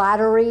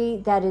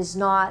flattery that is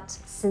not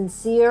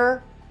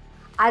sincere.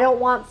 I don't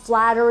want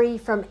flattery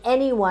from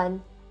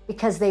anyone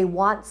because they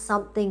want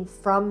something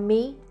from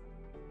me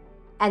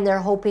and they're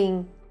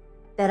hoping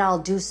that I'll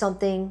do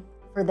something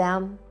for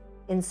them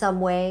in some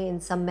way,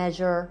 in some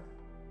measure.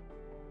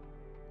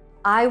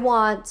 I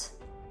want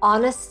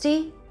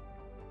honesty,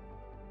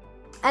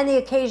 and the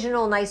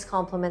occasional nice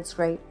compliment's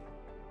great.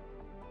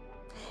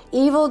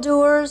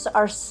 Evildoers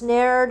are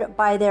snared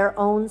by their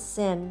own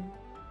sin,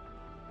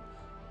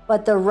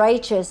 but the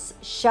righteous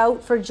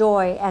shout for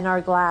joy and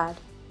are glad.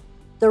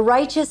 The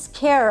righteous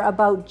care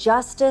about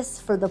justice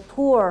for the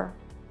poor,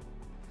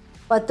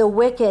 but the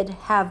wicked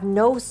have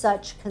no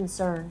such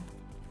concern.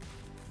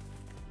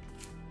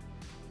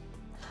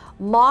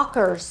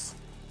 Mockers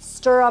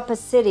stir up a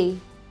city.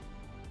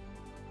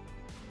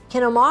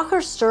 Can a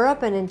mocker stir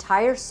up an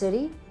entire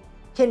city?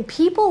 Can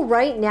people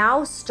right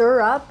now stir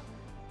up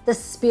the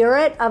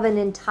spirit of an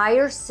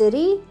entire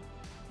city?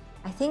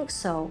 I think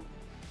so.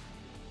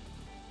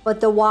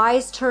 But the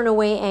wise turn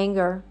away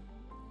anger.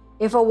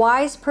 If a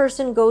wise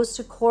person goes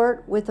to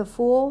court with a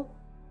fool,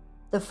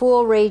 the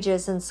fool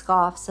rages and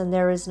scoffs, and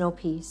there is no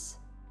peace.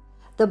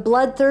 The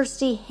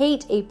bloodthirsty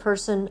hate a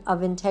person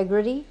of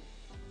integrity,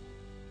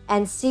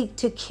 and seek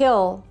to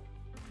kill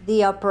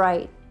the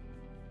upright.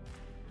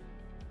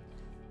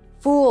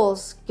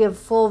 Fools give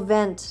full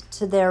vent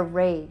to their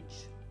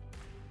rage.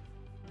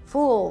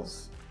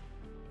 Fools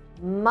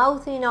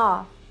mouthing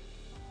off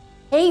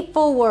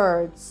hateful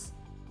words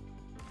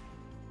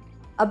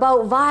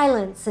about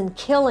violence and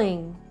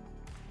killing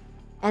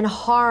and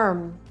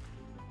harm.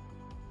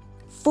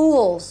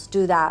 Fools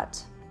do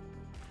that.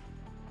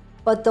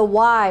 But the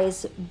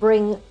wise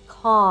bring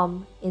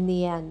calm in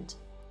the end.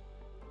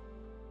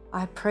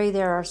 I pray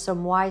there are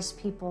some wise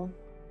people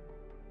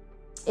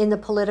in the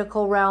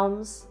political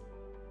realms,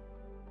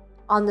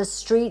 on the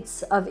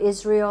streets of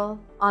Israel,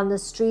 on the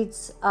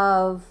streets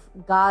of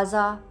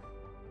Gaza,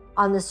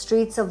 on the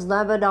streets of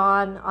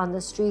Lebanon, on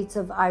the streets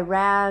of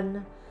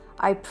Iran.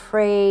 I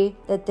pray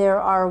that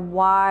there are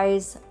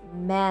wise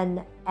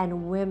men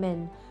and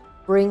women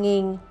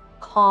bringing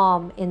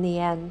calm in the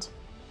end.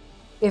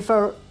 If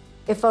a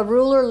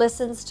ruler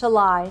listens to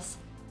lies,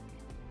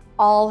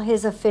 all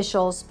his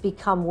officials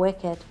become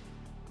wicked.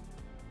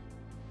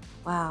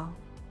 Wow.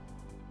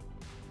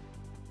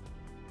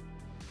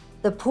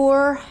 The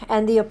poor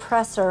and the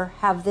oppressor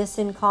have this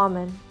in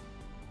common.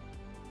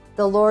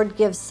 The Lord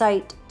gives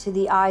sight to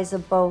the eyes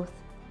of both.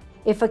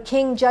 If a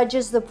king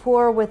judges the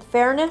poor with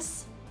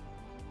fairness,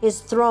 his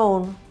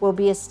throne will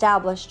be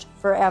established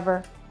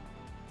forever.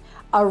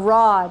 A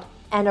rod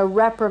and a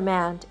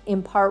reprimand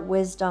impart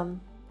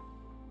wisdom.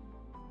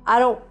 I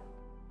don't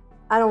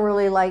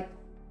really like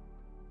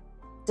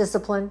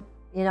discipline,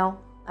 you know.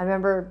 I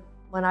remember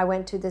when I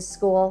went to this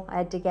school, I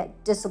had to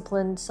get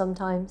disciplined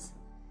sometimes.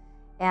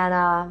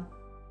 And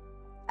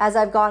as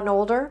I've gotten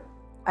older,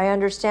 I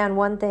understand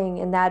one thing,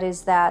 and that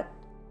is that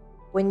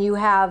when you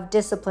have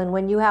discipline,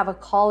 when you have a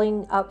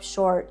calling up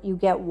short, you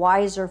get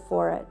wiser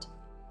for it.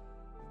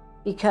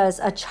 Because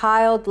a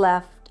child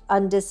left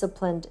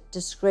undisciplined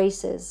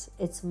disgraces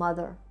its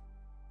mother.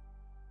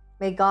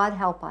 May God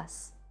help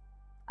us.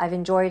 I've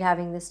enjoyed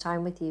having this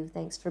time with you.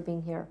 Thanks for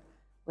being here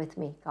with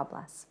me. God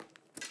bless.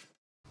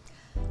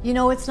 You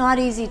know, it's not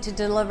easy to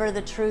deliver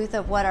the truth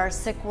of what our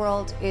sick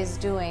world is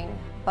doing,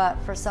 but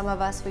for some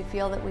of us, we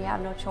feel that we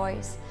have no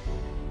choice.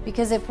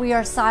 Because if we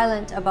are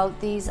silent about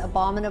these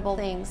abominable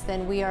things,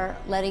 then we are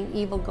letting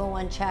evil go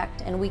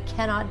unchecked, and we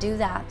cannot do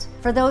that.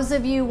 For those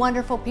of you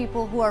wonderful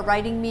people who are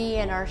writing me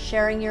and are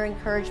sharing your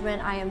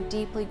encouragement, I am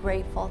deeply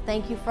grateful.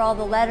 Thank you for all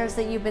the letters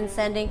that you've been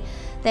sending.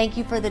 Thank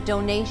you for the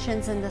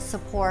donations and the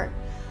support.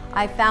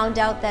 I found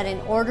out that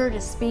in order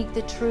to speak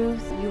the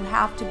truth, you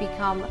have to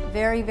become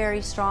very, very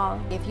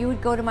strong. If you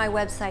would go to my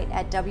website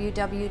at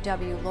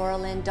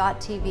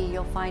www.lauralyn.tv,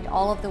 you'll find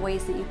all of the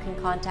ways that you can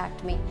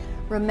contact me.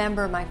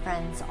 Remember, my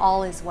friends,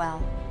 all is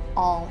well.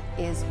 All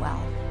is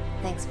well.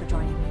 Thanks for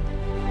joining me.